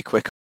slightly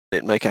quicker.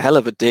 It'd make a hell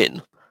of a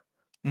din.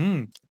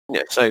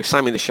 Yeah, so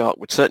Sammy the Shark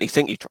would certainly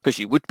think you, because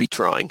you would be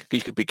trying, because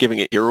you could be giving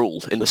it your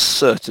all in the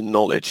certain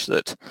knowledge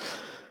that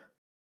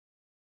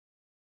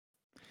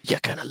you're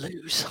gonna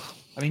lose.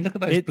 I mean, look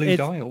at those blue It's-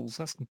 dials.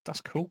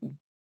 That's cool.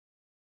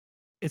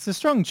 It's a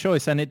strong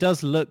choice, and it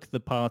does look the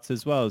part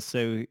as well.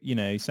 So,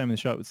 Simon the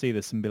Shark would see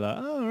this and be like,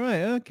 "Oh,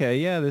 right, okay,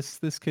 yeah, this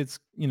kid's,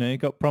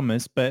 got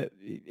promise." But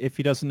if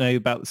he doesn't know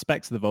about the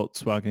specs of the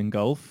Volkswagen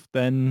Golf,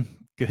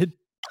 then good,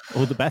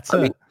 all the better.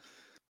 I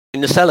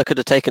mean, the seller could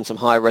have taken some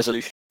higher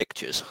resolution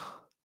pictures.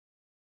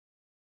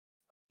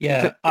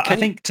 Yeah, Can I you-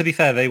 think to be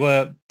fair, they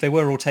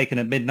were all taken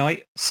at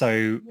midnight,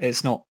 so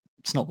it's not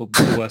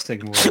the worst thing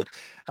in the world.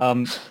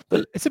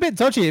 But it's a bit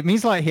dodgy. It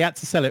means like he had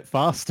to sell it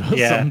fast or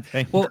Yeah.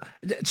 something. Well,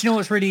 do you know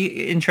what's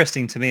really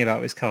interesting to me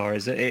about this car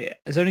is that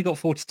it's only got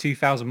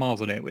 42,000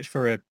 miles on it, which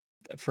for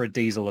a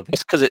diesel of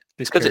It's because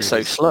it's so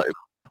period is- slow.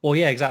 Well,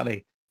 yeah,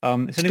 exactly.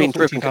 It's It's only been got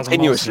driven 42,000 miles in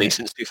continuously it.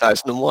 since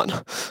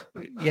 2001.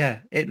 Yeah,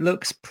 it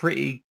looks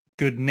pretty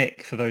good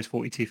nick for those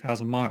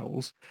 42,000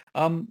 miles.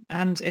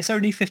 And it's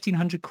only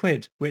 1,500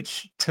 quid,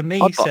 which to me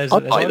says that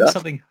I'd there's buy either that.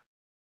 something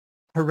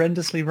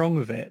horrendously wrong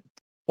with it,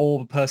 or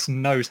the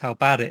person knows how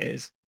bad it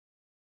is.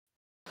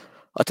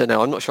 I don't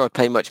know. I'm not sure I'd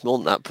pay much more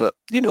than that, but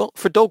you know,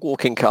 for a dog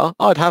walking car,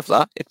 I'd have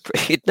that.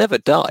 It'd never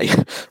die.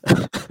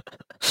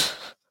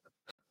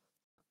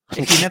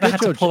 If you never Yeah, had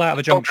to George, pull out of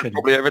a Dog would junction.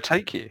 probably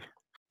overtake you.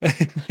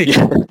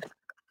 Yeah.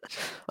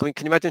 I mean,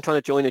 can you imagine trying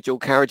to join a dual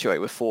carriageway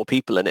with 4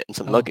 people in it and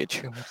some Oh,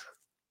 luggage? God.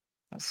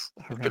 That's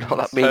A bit like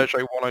that horrendous.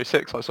 Peugeot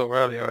 106 I saw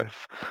earlier,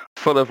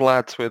 full of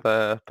lads with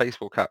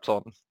baseball caps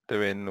on,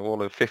 doing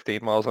all of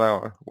 15 miles an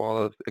hour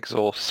while the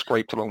exhaust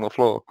scraped along the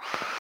floor.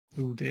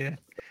 Oh dear.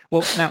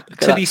 Well, now Look at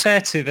to that. be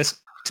fair to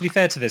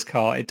this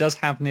car, it does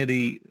have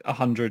nearly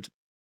 100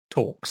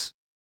 torques.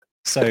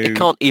 So It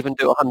can't even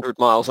do 100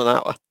 miles an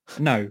hour.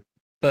 no,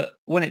 but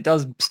when it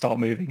does start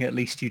moving, at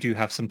least you do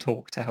have some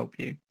torque to help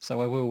you.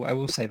 So I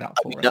will say that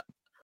for it.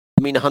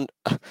 I mean,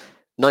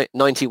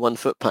 91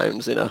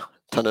 foot-pounds in a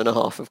ton and a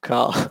half of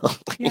car.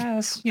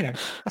 Yeah,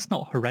 that's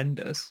not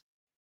horrendous.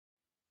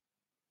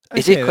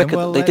 Is Okay, it then, quicker?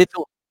 well, They did.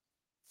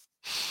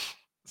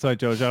 Sorry,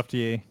 George, after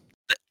you.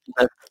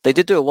 They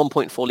did do a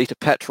 1.4 litre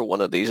petrol one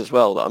of these as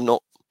well. That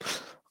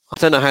I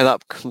don't know how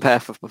that compare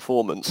for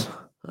performance.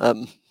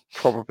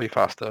 Probably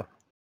faster.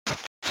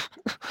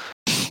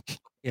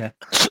 Yeah.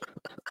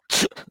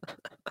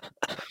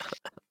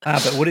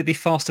 But would it be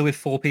faster with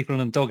 4 people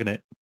and a dog in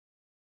it?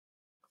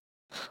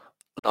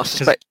 I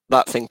suspect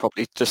that thing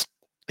probably just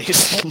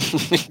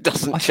it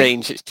doesn't I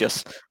change. It's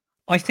just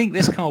I think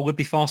this car would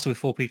be faster with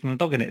 4 people and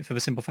a dog in it for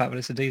the simple fact that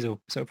it's a diesel,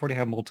 so it'll probably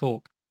have more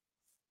torque.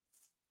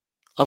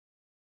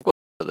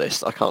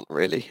 this. I can't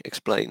really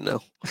explain now.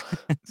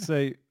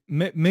 So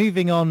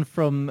moving on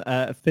from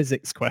a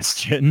physics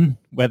question,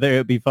 whether it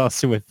would be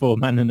faster with 4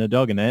 men and a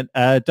dog in it,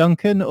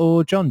 Duncan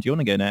or John, do you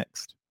want to go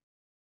next?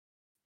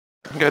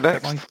 Go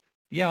next.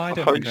 I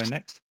don't mind going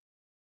next.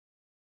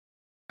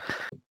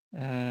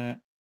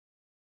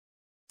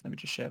 Let me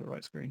just share the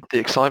right screen. The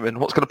excitement.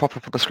 What's going to pop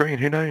up on the screen?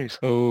 Who knows?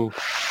 Oh,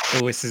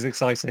 this is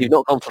exciting. You've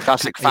not gone for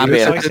classic Are you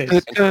Fabia.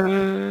 excited?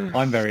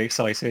 I'm very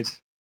excited.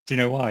 Do you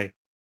know why?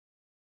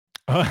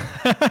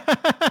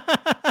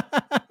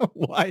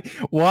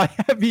 Why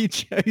have you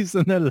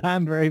chosen a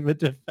Land Rover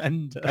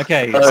Defender?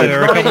 Okay, so there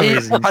are a couple of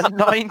reasons. A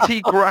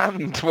 90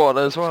 grand one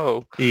as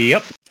well.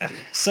 Yep.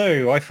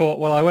 So I thought,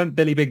 well, I went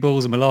Billy Big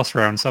Balls in my last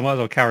round, so I might as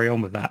well carry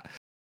on with that.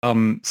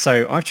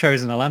 So I've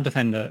chosen a Land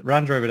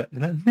Rover.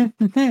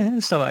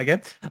 Start that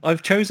again.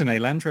 I've chosen a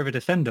Land Rover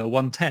Defender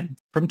 110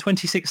 from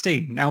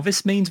 2016. Now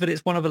this means that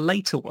it's one of the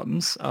later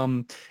ones.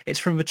 It's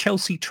from the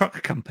Chelsea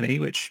Truck Company,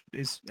 which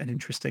is an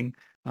interesting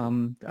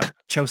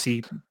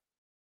Chelsea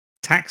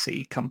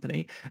taxi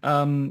company.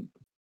 What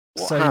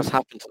has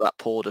happened to that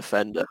poor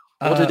Defender?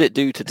 What did it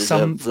do to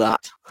deserve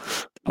that?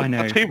 I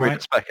know. A 2-reader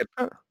spec, isn't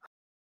it?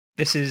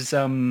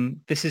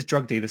 This is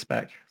drug dealer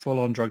spec, full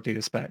on drug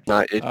dealer spec.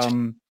 No,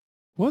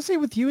 What's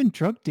it with you and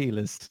drug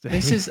dealers today?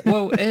 This is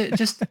it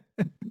just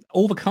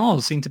all the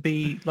cars seem to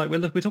be like we're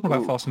talking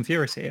about Fast and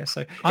Furious here,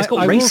 so it's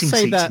got racing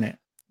seats in it.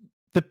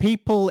 The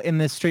people in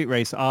this street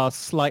race are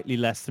slightly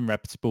less than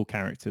reputable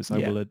characters. I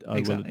will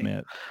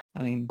admit.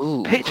 I mean,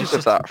 pictures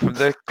of that from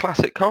the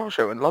classic car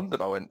show in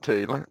London I went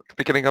to, like the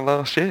beginning of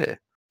last year.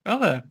 Oh,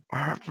 there.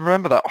 I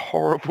remember that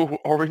horrible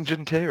orange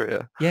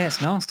interior. Yeah, it's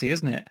nasty,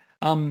 isn't it?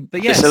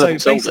 But yeah, so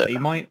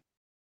basically,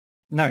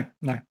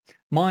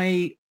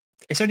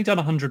 it's only done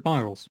 100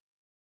 miles.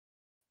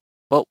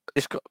 Well,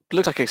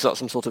 looks like it's got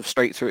some sort of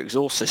straight-through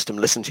exhaust system.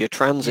 Listen to your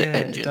transit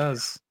engine. It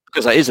does.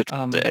 Because that is a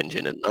transit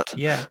engine, isn't that?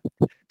 Yeah.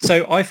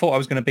 So I thought I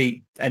was going to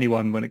beat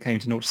anyone when it came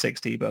to 0 to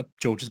 60, but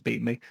George has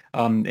beaten me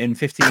in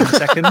 15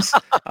 seconds.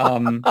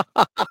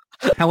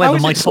 However,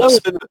 my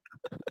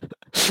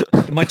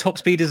top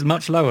speed is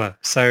much lower.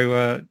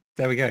 So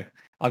there we go.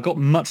 I've got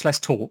much less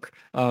torque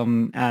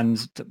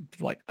and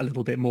like a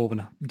little bit more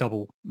than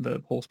double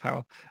the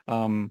horsepower.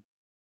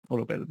 A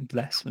little bit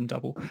less than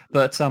double.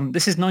 But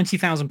this is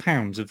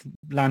 £90,000 of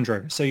Land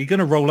Rover. So you're going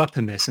to roll up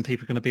in this and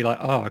people are going to be like,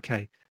 oh,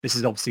 okay, this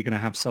is obviously going to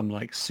have some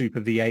like super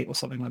V8 or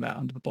something like that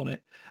under the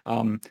bonnet.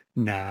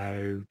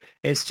 No,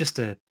 it's just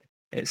a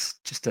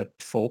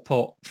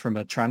 4-pot from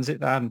a transit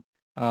van.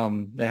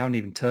 They haven't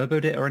even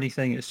turboed it or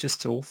anything. It's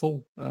just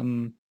awful.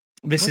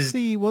 What's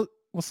the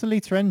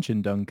litre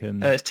engine,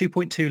 Duncan? It's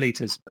 2.2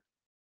 litres.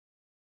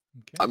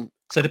 Okay.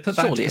 So to put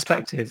that into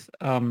perspective,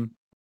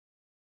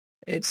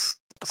 it's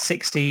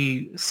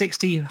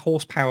 60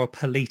 horsepower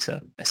per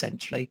litre,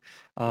 essentially,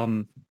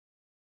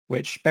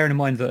 which, bearing in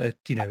mind that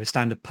a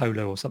standard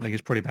Polo or something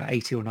is probably about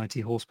 80 or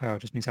 90 horsepower,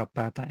 just means how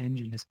bad that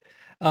engine is.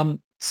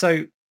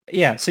 So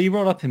you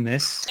roll up in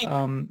this, people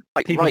are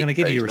going to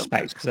give you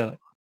respect because they're like,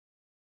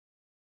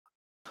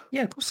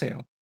 yeah, of course they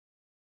are.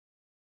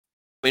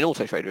 I mean,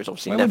 Auto Trader is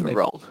obviously never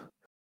wrong.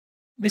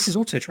 This is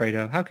Auto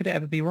Trader. How could it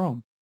ever be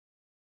wrong?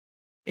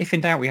 If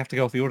in doubt, we have to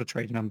go off the Auto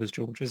Trader numbers,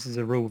 George. This is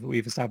a rule that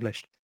we've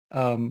established.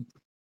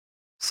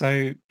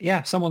 So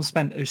yeah, someone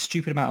spent a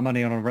stupid amount of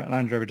money on a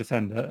Land Rover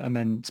Defender and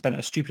then spent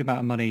a stupid amount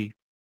of money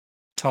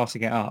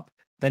tarting it up,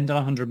 then done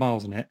 100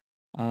 miles on it.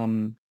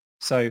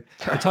 So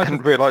the type and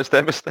of realised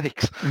their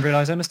mistakes. and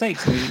realised their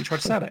mistakes and immediately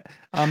tried to sell it.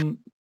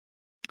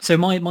 So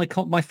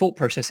my thought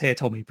process here,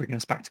 Tommy, bringing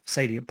us back to the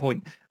salient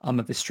point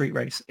of this street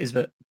race, is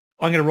that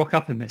I'm going to rock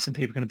up in this and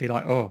people are going to be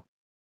like, oh,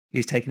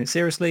 he's taking it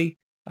seriously.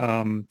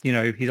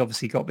 He's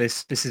obviously got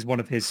this is one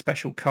of his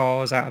special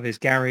cars out of his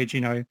garage.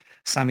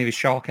 Sammy the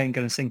Shark ain't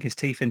going to sink his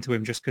teeth into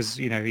him just because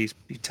he's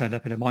turned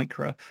up in a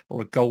Micra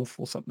or a Golf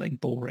or something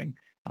boring.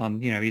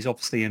 He's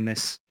obviously in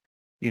this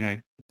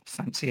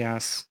fancy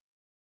ass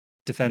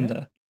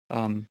Defender.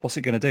 What's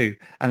it going to do?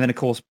 And then of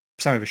course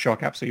Sammy the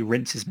Shark absolutely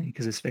rinses me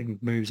because this thing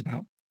moves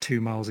about 2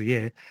 miles a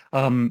year.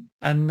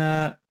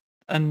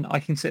 And I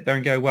can sit there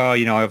and go, well,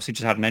 I obviously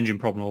just had an engine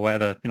problem or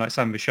whatever. Like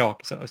Sammy the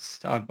Shark, so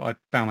I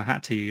bow my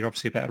hat to you. You're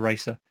obviously a better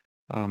racer.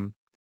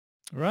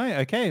 Right.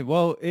 Okay.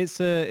 Well, it's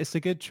a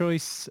good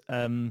choice.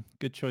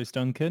 Good choice,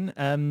 Duncan.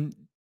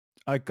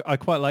 I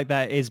quite like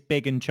that. It is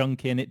big and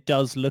chunky, and it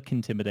does look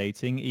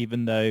intimidating,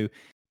 even though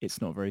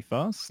it's not very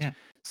fast. Yeah.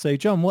 So,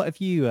 John, what have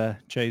you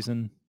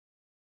chosen?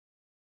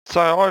 So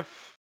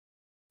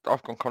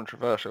I've gone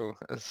controversial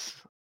as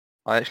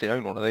I actually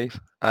own one of these.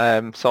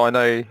 So I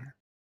know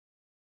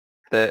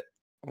that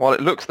while it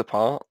looks the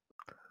part,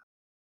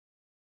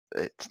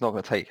 it's not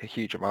going to take a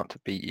huge amount to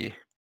beat you.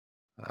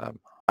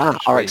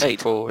 Just waiting RX-8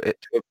 for it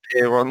to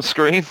appear on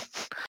screen.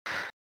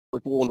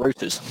 with worn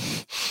rotors.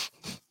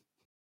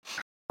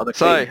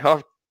 So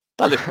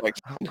That looks like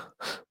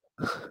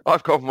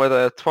I've gone with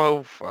a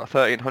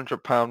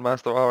 1,300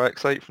 Mazda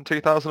RX-8 from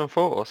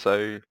 2004.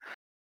 So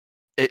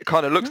it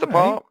kind of looks the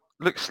Alright. part,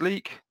 looks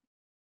sleek,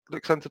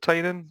 looks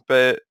entertaining,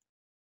 but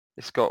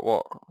it's got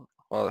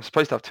well, it's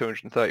supposed to have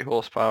 230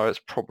 horsepower. It's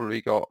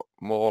probably got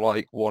more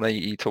like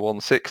 180 to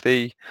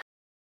 160.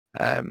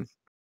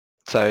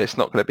 So it's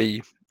not going to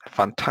be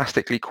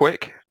fantastically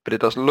quick, but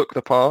it does look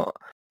the part,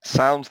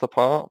 sounds the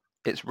part.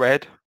 It's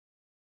red.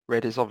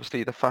 Red is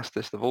obviously the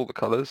fastest of all the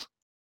colours.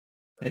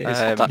 It is.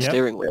 that Yep.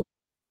 steering wheel.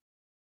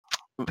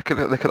 Look at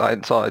that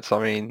inside. So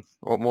I mean,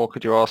 what more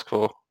could you ask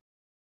for?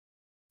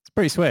 It's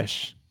pretty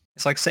swish.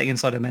 It's like sitting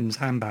inside a men's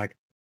handbag,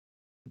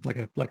 like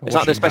a Is that the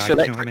washing special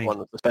bag, you know electric what I mean? one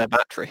with the spare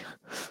battery?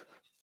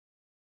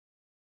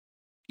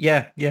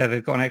 Yeah,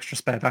 they've got an extra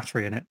spare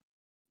battery in it.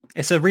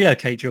 It's a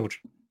relocate,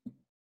 George.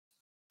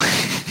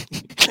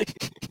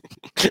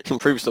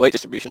 Improves the weight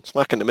distribution.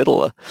 Smack in the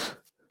middle there.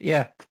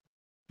 Yeah.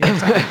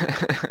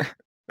 Exactly.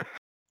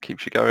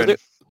 Keeps you going.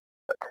 it-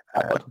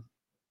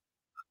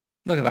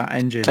 Look at that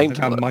engine. Claim Look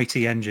to at that work.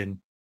 mighty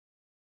engine.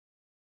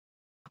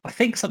 I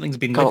think something's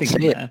been Can't living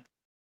in see it. there.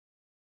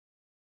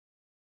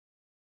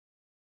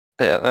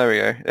 Yeah, there we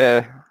go.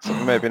 Yeah,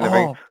 something maybe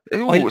living.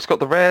 Oh, Ooh, it's got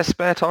the rare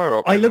spare tyre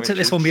option. I looked at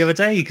which this one the is- other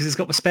day because it's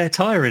got the spare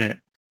tyre in it.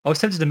 I was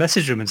tempted to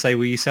message them and say,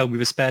 will you sell me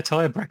the spare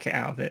tyre bracket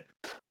out of it?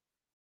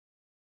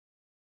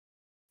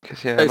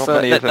 Because yeah, So not for-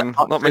 many of let- them.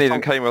 let- Not many of them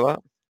let- came with that.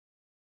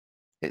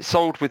 It's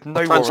sold with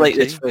no Translate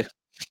warranty. this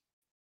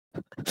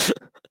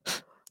for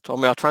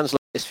Tommy, I'll translate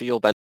this for your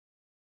benefit.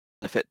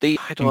 How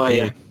do Thank I?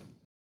 you.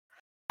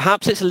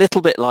 Perhaps it's a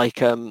little bit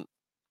like a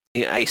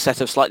set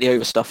of slightly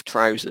overstuffed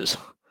trousers.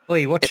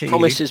 Oi, watch It it, you.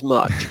 promises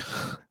much,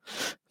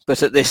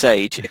 but at this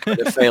age, it kind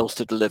of fails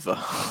to deliver.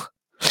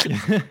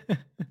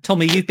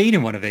 Tommy, you've been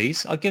in one of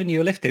these. I've given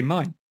you a lift in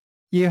mine.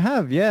 You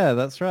have, yeah,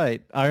 that's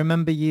right. I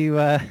remember you.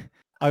 I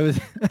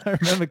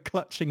remember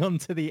clutching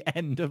onto the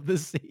end of the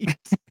seat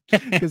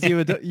because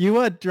you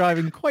were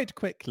driving quite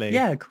quickly.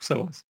 Yeah, of course I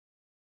was.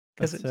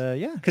 Because But,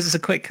 yeah. it's a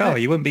quick car.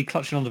 You wouldn't be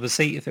clutching onto the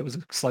seat if it was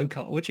a slow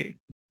car, would you?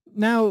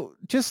 Now,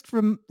 just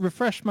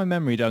refresh my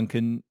memory,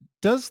 Duncan.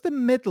 Does the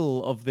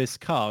middle of this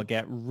car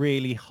get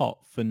really hot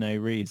for no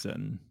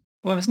reason?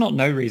 Well, there's not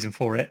no reason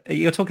for it.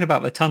 You're talking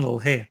about the tunnel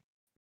here.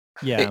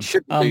 Yeah. It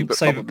shouldn't do, but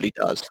so- probably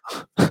does.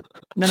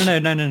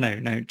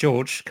 No,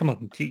 George, come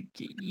on.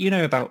 You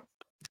know about...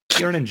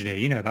 You're an engineer.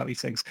 You know about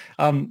these things.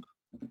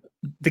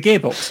 The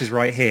gearbox is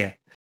right here.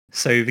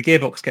 So the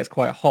gearbox gets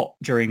quite hot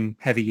during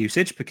heavy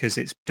usage because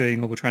it's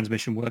doing all the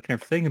transmission work and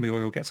everything, and the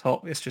oil gets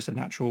hot. It's just a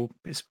natural,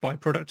 it's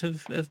byproduct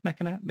of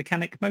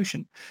mechanic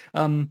motion.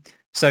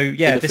 So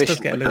yeah, this does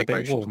Inefficient get a little bit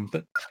mechanic motion.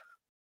 warm,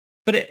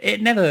 but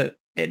it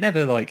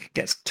never like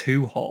gets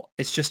too hot.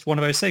 It's just one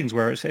of those things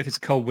where if it's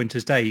a cold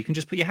winter's day, you can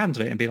just put your hand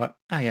on it and be like,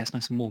 ah, yeah, it's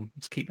nice and warm.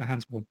 Just keep your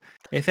hands warm.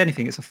 If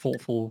anything, it's a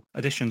thoughtful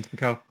addition to the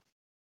car.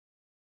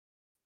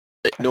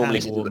 It normally,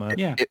 hand warmer.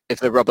 Yeah. if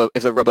the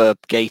rubber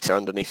gaiter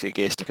underneath your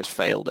gear stick has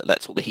failed, it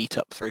lets all the heat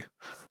up through.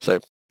 So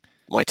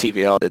my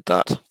TVR did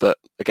that, but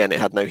again, it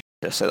had no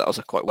heater, so that was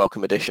a quite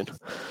welcome addition.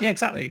 Yeah,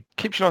 exactly.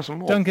 Keeps you nice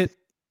and warm.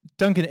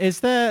 Duncan,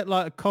 is there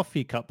like a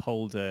coffee cup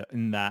holder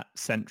in that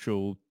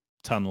central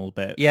tunnel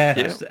bit? Yeah.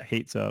 that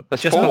heats up.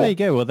 There's Just Oh, four. there you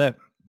go. Well, there,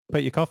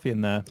 put your coffee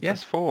in there. Yeah.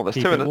 There's four. There's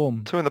Keep two it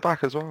warm. two in the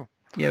back as well.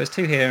 Yeah, there's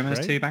two here and there's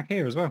Great. two back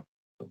here as well.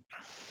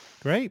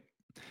 Great.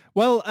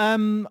 Well,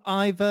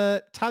 I've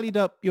tallied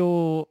up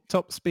your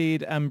top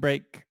speed and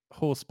brake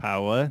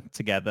horsepower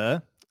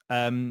together.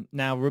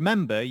 Now,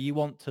 remember, you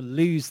want to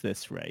lose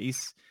this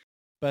race.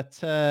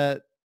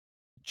 But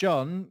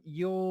John,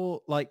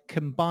 your like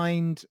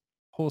combined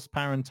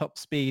horsepower and top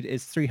speed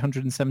is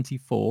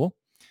 374.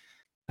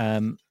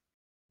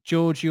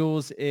 George,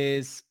 yours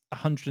is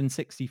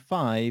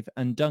 165,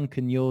 and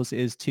Duncan, yours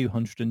is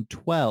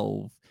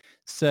 212.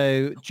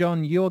 So,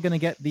 John, you're going to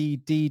get the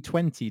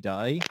D20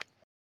 die,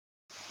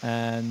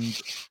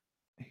 and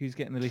who's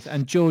getting the least?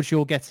 And George,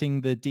 you're getting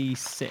the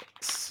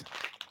D6.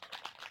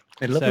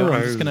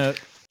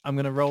 I'm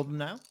gonna roll them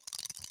now.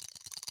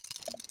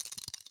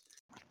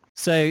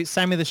 So,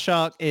 Sammy the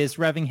Shark is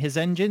revving his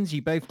engines.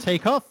 You both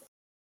take off,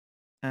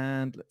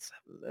 and let's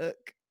have a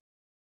look.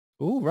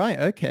 Oh, right,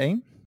 okay.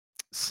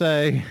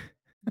 So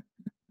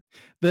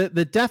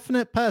the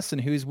definite person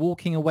who is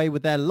walking away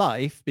with their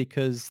life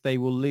because they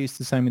will lose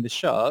to Sammy the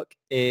Shark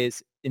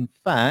is, in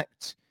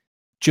fact,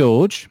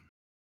 George.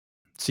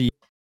 So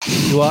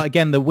you are,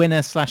 again, the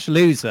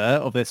winner/loser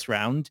of this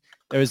round.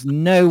 There is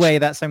no way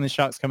that Sammy the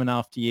Shark's coming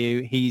after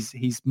you.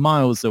 He's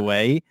miles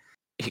away.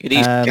 He could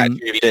easily catch you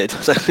if he did,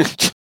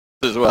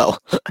 as well.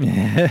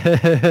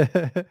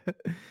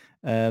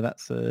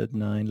 That's a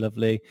 9,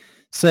 lovely.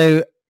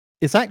 So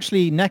it's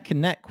actually neck and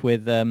neck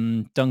with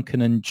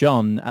Duncan and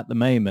John at the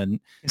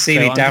moment. You see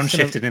me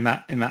downshifted in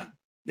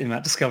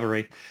that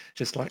discovery,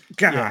 just like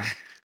yeah.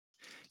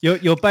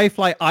 You're both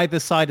like either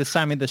side of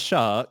Sammy the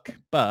Shark,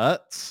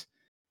 but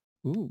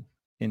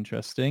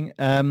interesting.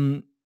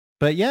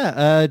 But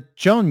yeah,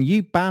 John,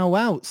 you bow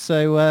out.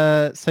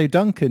 So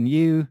Duncan,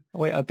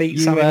 I beat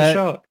Sammy the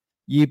Shark.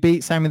 You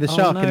beat Sammy the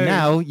Shark, no. and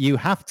now you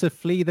have to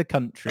flee the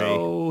country.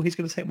 Oh, he's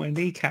going to take my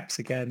kneecaps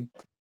again.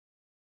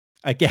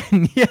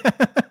 Again, yeah.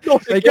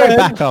 They go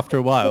back after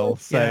a while,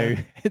 so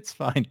it's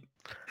fine.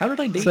 How did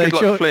I do? Good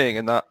luck fleeing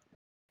in that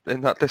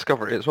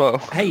discovery as well.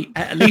 Hey,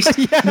 at least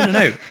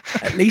no.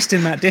 At least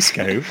in that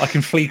disco, I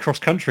can flee cross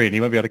country, and he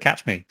won't be able to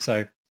catch me.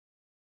 So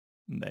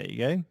there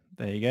you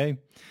go.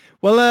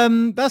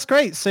 Well, that's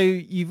great. So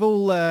you've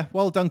all,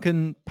 while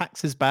Duncan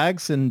packs his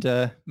bags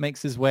and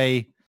makes his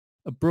way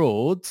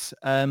abroad,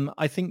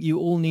 I think you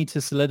all need to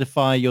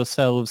solidify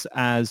yourselves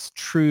as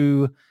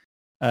true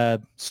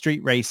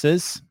street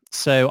racers.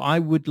 So I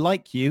would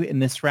like you, in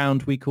this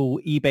round we call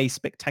eBay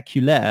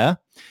Spectaculaire,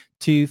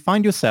 to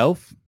find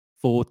yourself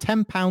for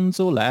 £10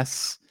 or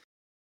less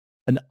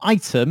an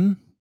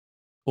item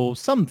or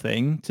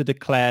something to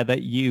declare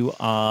that you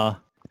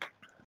are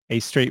a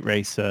street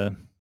racer.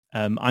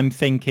 I'm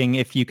thinking,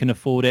 if you can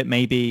afford it,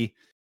 maybe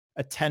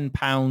a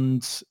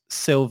 £10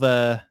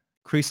 silver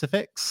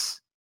crucifix,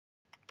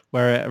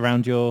 wear it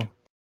around your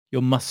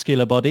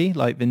muscular body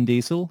like Vin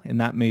Diesel in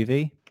that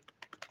movie.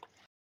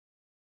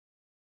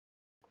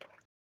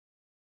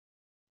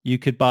 You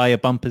could buy a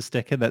bumper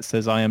sticker that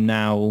says, "I am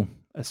now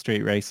a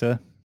street racer."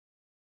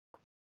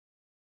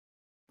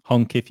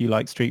 Honk if you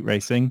like street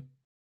racing.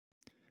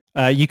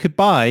 You could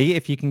buy,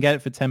 if you can get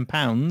it for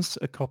 £10,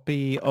 a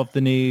copy of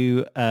the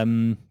new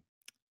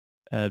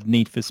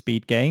Need for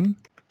Speed game.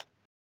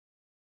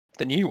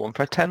 The new one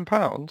for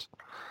 £10?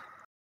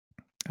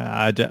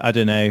 I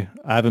don't know.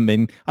 I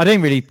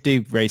don't really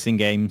do racing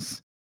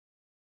games.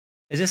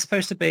 Is this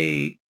supposed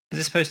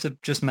to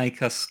just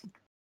make us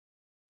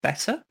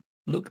better?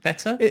 Look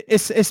better?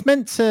 It's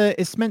meant to.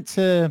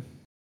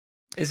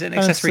 Is it an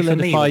accessory for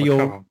me or the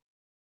car?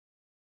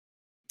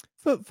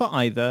 For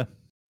either.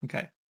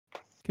 Okay.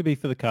 Could be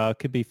for the car.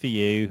 Could be for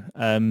you.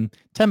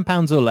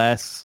 £10 or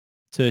less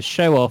to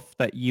show off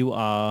that you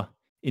are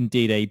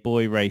indeed a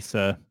boy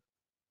racer.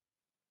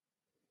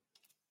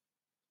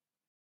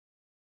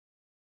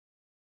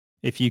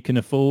 If you can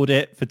afford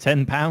it for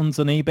 £10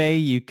 on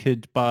eBay, you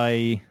could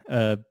buy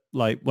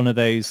like one of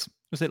those.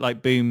 Was it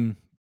like boom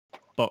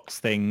box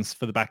things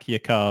for the back of your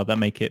car that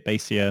make it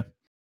bassier?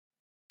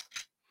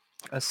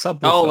 A subwoofer.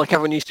 Oh, like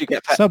everyone used to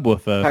get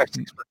subwoofer.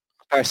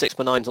 Pair of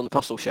 6x9s on the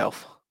postal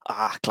shelf.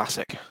 Ah,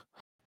 classic.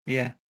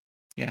 Yeah.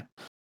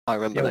 I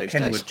remember those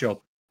Kenwood days. job.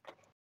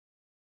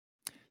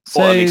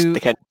 So, or at least the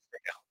Kenwood.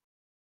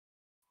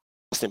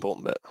 That's the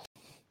important bit.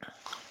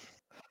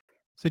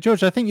 So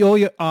George, I think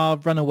you're our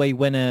runaway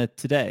winner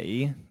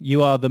today.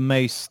 You are the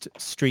most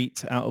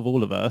street out of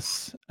all of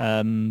us.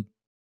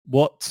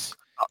 What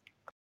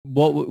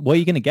are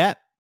you going to get?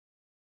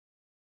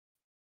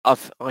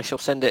 I shall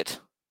send it.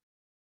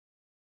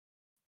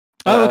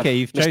 Oh, okay,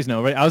 you've chosen it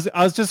already. I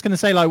was just going to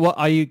say, like, what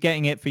are you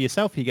getting it for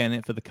yourself? Are you getting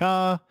it for the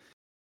car?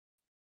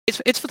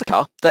 It's for the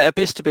car. There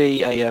appears to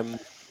be a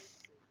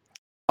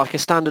like a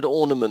standard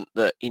ornament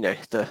that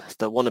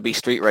the wannabe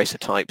street racer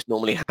types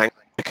normally hang on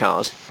the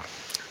cars.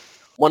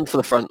 One for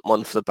the front,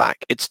 one for the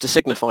back. It's to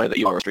signify that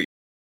you are a street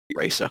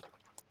racer.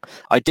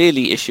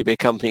 Ideally, it should be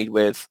accompanied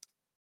with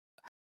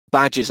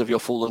badges of your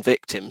fallen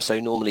victims. So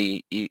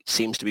normally it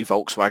seems to be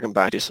Volkswagen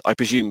badges, I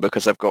presume,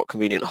 because they've got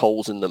convenient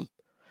holes in them,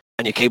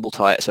 and you cable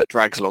tie it so it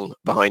drags along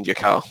behind your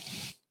car.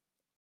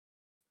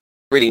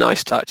 Really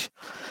nice touch.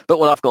 But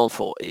what I've gone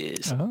for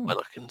is, when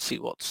I can see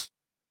what's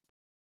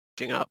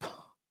up. Here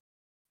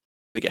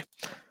we go.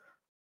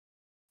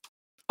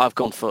 I've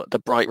gone for the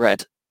bright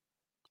red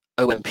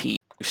OMP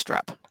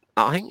strap.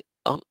 I think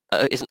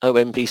isn't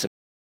OMP supposed to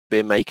be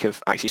a make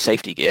of actually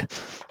safety gear?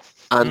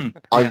 And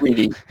I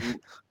yeah.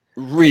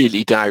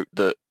 really doubt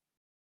that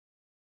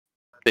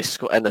this has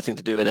got anything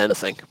to do with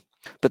anything.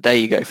 But there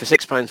you go. For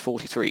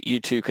 £6.43, you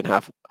too can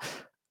have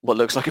what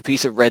looks like a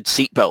piece of red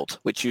seatbelt,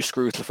 which you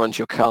screw to the front of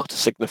your car to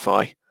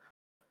signify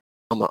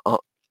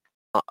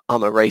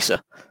I'm a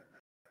racer.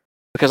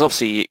 Because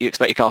obviously you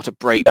expect your car to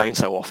break down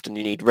so often,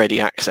 you need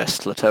ready access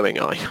to the towing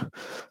eye.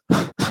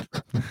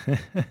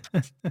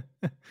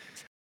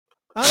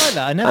 I like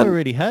that. I never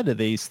really heard of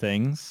these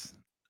things.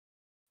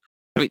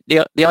 I mean,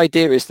 the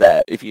idea is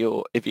there, if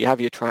you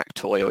have your track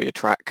toy or your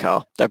track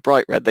car, they're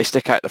bright red, they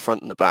stick out the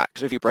front and the back.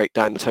 So if you break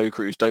down the tow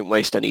crews, don't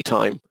waste any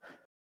time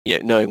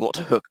knowing what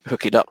to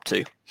hook it up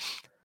to.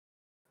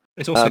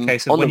 It's also a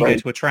case of when you go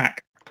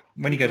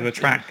to a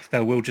track, they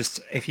will just,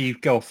 if you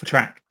go off the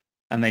track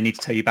and they need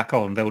to tow you back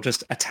on, they'll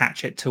just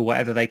attach it to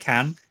whatever they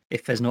can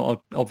if there's not an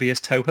obvious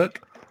tow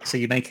hook. So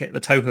you make it the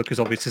tow hook as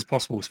obvious as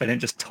possible, so they don't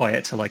just tie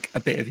it to like a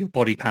bit of your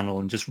body panel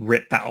and just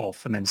rip that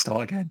off and then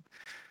start again.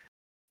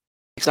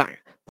 Exactly.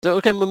 So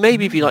again, well,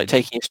 maybe if you like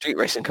taking a street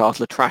racing car to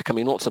the track, I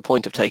mean, what's the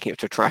point of taking it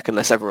to the track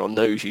unless everyone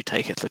knows you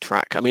take it to the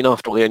track? I mean,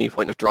 after all, the only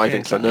point of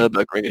driving to the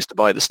Nürburgring is to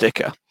buy the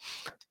sticker.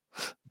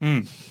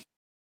 Funny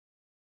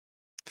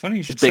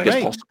you should As big say.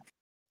 as possible.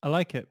 I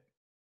like it.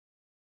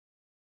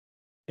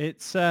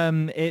 It's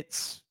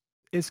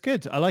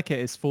good. I like it.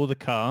 It's for the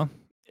car.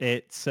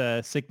 It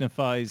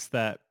signifies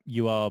that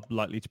you are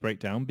likely to break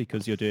down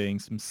because you're doing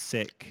some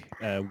sick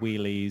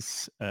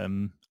wheelies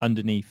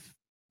underneath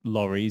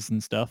lorries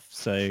and stuff.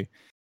 So,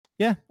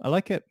 yeah, I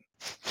like it.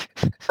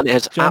 And it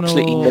has John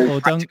absolutely no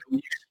or practical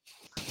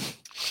use.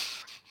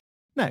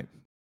 No,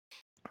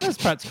 that's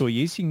practical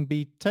use. You can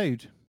be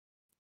towed.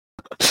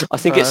 I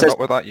think it says not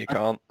with that you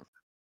can't.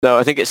 no.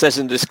 I think it says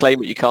in the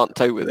disclaimer you can't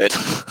tow with it.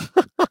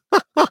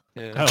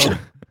 Yeah.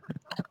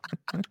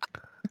 Oh.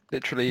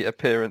 Literally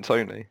appearance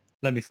only.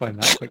 Let me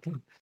find that quickly.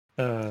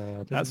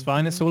 That's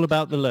fine. It's all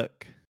about the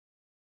look.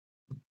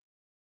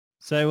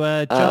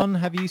 So, John,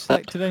 have you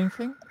selected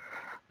anything?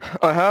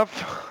 I have.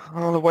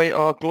 I'll await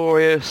our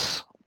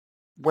glorious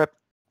web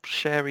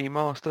sharing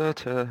master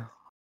to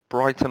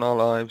brighten our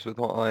lives with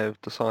what I have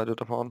decided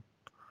upon.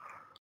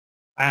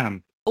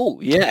 Bam.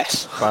 Oh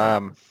yes.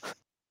 Bam.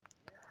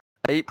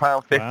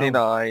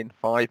 £8.59,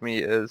 5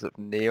 meters of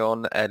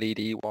neon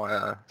LED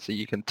wire, so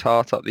you can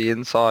tart up the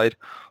inside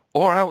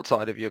or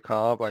outside of your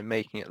car by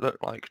making it look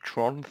like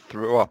Tron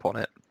threw up on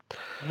it.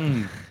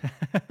 It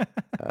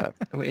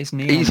is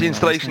neon Easy now,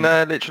 installation isn't it?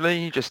 there,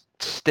 literally. You just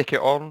stick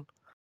it on.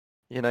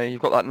 You know,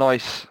 you've got that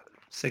nice power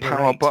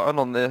Cigarette. button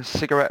on the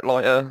cigarette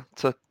lighter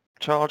to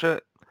charge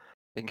it,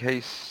 in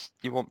case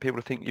you want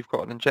people to think you've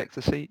got an injector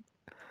seat.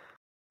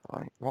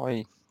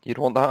 Why you'd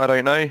want that, I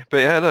don't know. But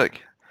yeah, look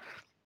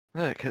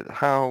at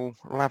how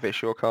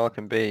lavish your car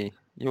can be.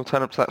 You'll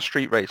turn up to that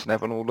street race and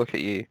everyone will look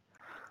at you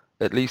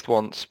at least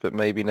once, but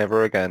maybe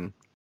never again.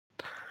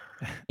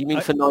 You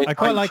mean for 9? I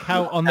quite like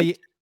how on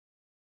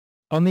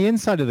the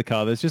inside of the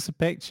car, there's just a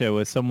picture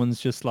where someone's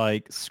just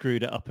like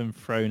screwed it up and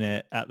thrown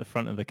it at the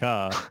front of the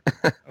car.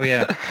 Oh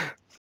yeah.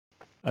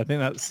 I think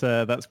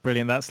that's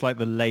brilliant. That's like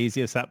the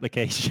laziest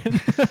application.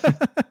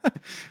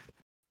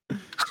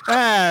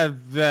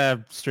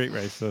 Street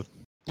racer.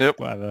 Yep.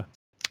 Whatever.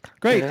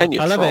 Great.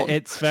 Yeah. I love it.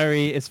 It's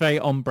very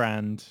on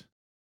brand.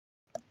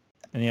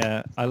 And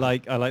yeah, I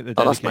like the Oh, that's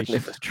dedication to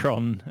magnificent.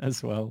 Tron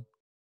as well.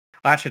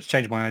 I actually had to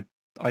change my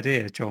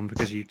idea, John,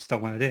 because you stole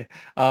my idea.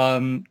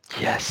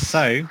 Yes.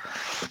 So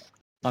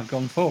I've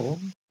gone for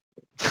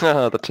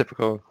The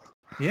typical.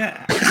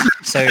 yeah.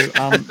 So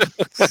A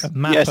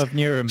map Yes. of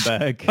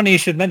Nuremberg. funny you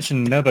should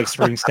mention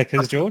Nürburgring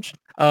stickers, George.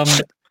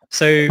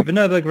 So the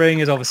Nürburgring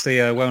is obviously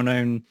a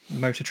well-known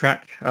motor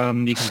track.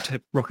 You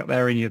can rock up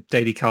there in your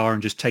daily car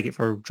and just take it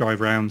for a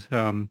drive around,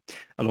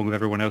 along with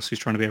everyone else who's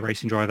trying to be a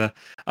racing driver.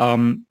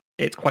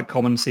 It's quite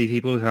common to see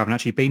people who haven't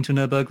actually been to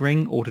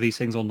Nürburgring order these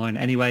things online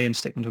anyway and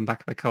stick them to the back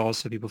of their cars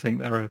so people think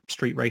they're a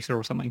street racer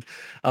or something.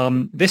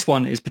 This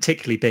one is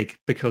particularly big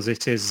because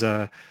it is,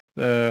 I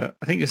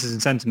think this is in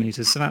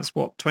centimetres, so that's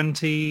what,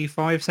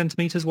 25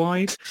 centimetres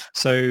wide?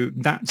 So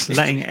that's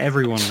letting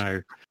everyone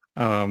know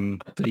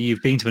that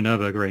you've been to a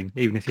Nürburgring,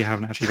 even if you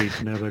haven't actually been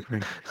to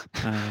Nürburgring.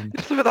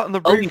 Just look at that on the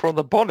roof or on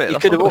the bonnet. you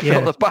That's could not have looking on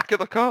also- the back of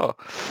the car.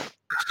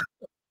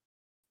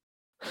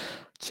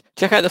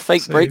 Check out the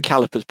fake So- brake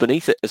calipers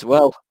beneath it as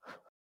well.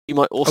 You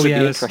might also yeah,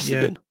 be there's- interested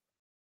yeah. in.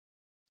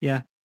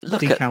 Yeah,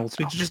 Look at decals.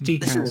 Just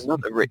this is decals.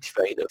 another rich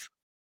vein of.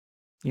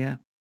 Yeah.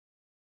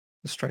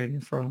 Australia,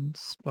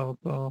 France, blah,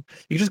 blah.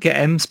 You can just get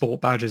M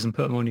Sport badges and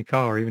put them on your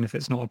car, even if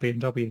it's not a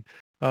BMW.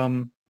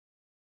 But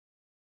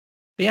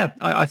yeah,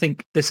 I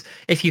think this,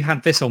 if you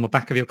had this on the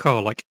back of your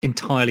car, like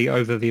entirely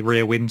over the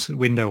rear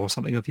window or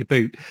something of your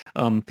boot,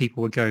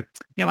 people would go,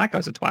 yeah, that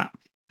guy's a twat,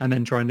 and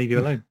then try and leave you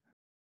alone.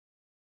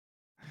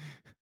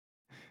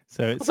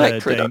 So it's Well, a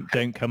that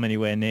don't come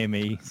anywhere near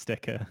me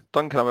sticker.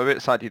 Duncan, I'm a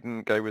bit sad you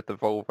didn't go with the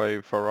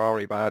Volvo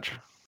Ferrari badge.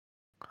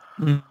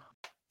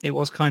 It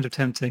was kind of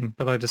tempting,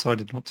 but I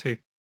decided not to.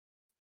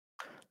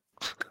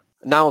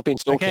 Now I've been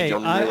stalking Okay,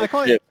 John. I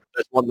quite-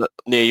 There's one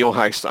near your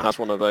house that has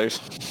one of those.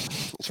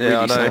 It's Yeah, really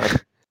I know.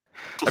 sad.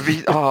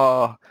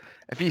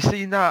 Have you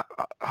seen that?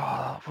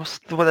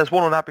 There's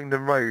one on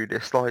Abingdon Road.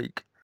 It's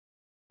like,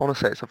 I want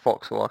to say it's a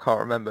Vauxhall. I can't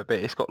remember, but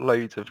it's got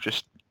loads of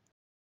just.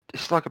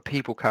 It's like a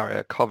people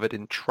carrier covered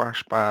in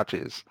trash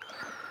badges.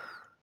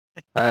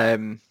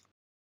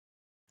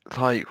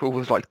 Like all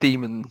with like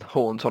demon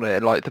horns on it,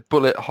 and like the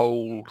bullet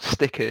hole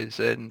stickers,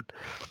 and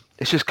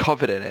it's just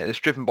covered in it. It's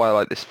driven by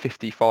like this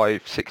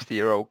 55,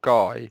 60-year-old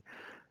guy,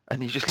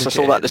 and he's just. So I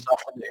saw that this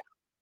afternoon.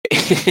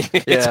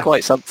 It's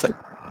quite something.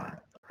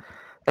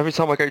 Every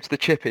time I go to the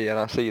chippy and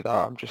I see that,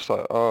 I'm just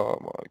like, oh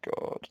my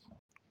god,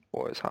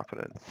 what is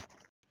happening?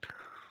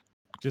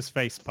 Just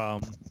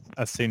facepalm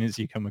as soon as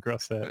you come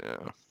across it.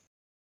 Yeah.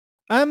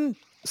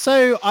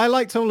 So I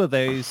liked all of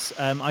those.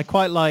 I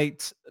quite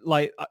liked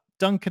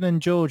Duncan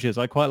and George's.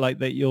 I quite like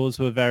that yours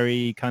were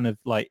very kind of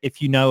like,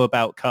 if you know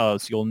about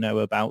cars, you'll know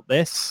about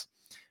this.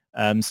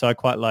 So I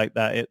quite like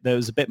that. There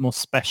was a bit more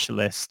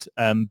specialist,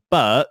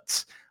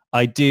 but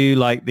I do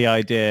like the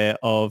idea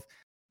of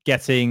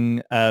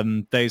getting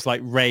those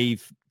like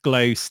rave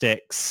glow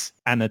sticks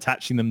and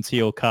attaching them to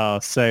your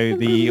car. So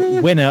the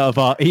winner of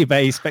our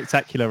eBay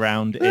spectacular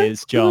round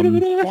is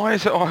John. Why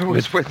is it I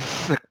always win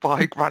the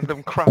buy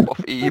random crap off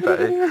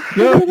eBay?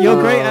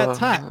 You're great at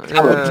tack. What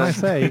can I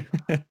say?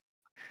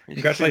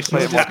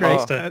 Congratulations, George is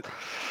great.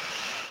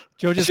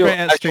 George is great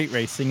at street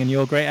racing, and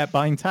you're great at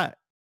buying tack.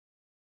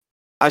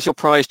 As your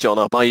prize, John,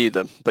 I'll buy you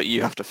them, but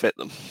you have to fit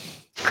them.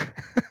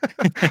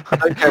 I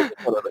don't care which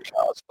one of the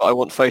cars, but I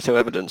want photo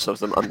evidence of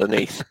them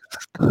underneath.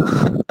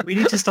 We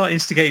need to start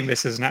instigating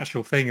this as an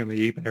actual thing in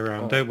the eBay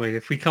round, don't we?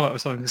 If we come up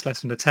with something that's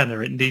less than a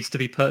tenner, it needs to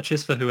be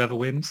purchased for whoever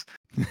wins.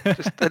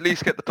 Just at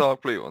least get the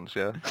dark blue ones,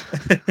 yeah.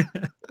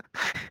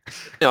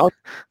 Yeah,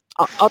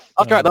 I'll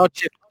go out and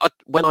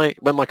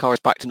when my car is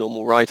back to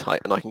normal ride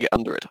height and I can get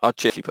under it, I'll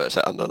cheerfully put a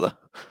set under there.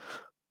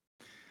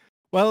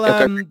 Well,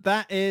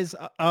 that is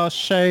our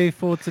show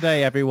for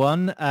today,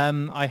 everyone.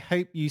 I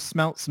hope you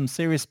smelt some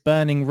serious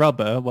burning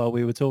rubber while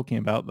we were talking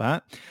about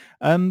that.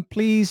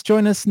 Please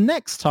join us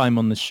next time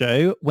on the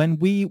show when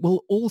we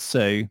will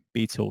also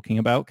be talking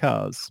about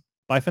cars.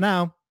 Bye for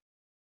now.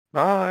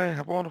 Bye.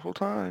 Have a wonderful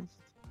time.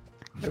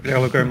 Hopefully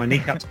I'll grow my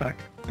kneecaps back.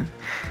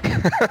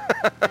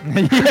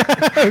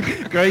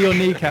 Yeah, grow your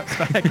kneecaps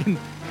back.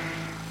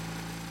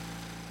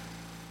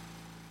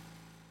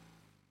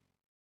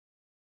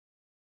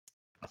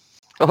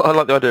 I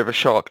like the idea of a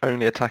shark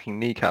only attacking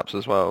kneecaps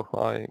as well.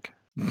 Like,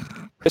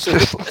 It's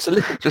a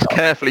little just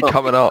carefully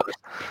coming up.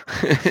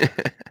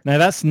 No,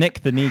 that's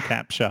Nick the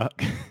kneecap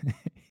shark.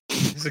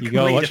 He's a You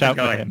gotta completely watch out different for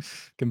guy. him.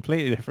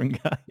 Completely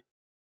different guy.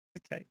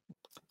 Okay.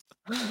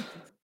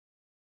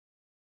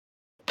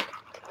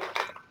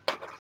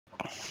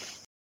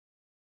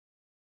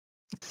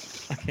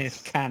 I can hear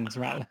cans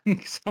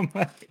rattling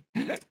somewhere.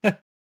 That's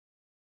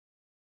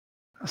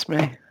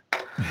me.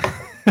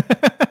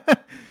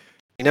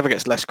 He never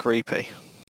gets less creepy.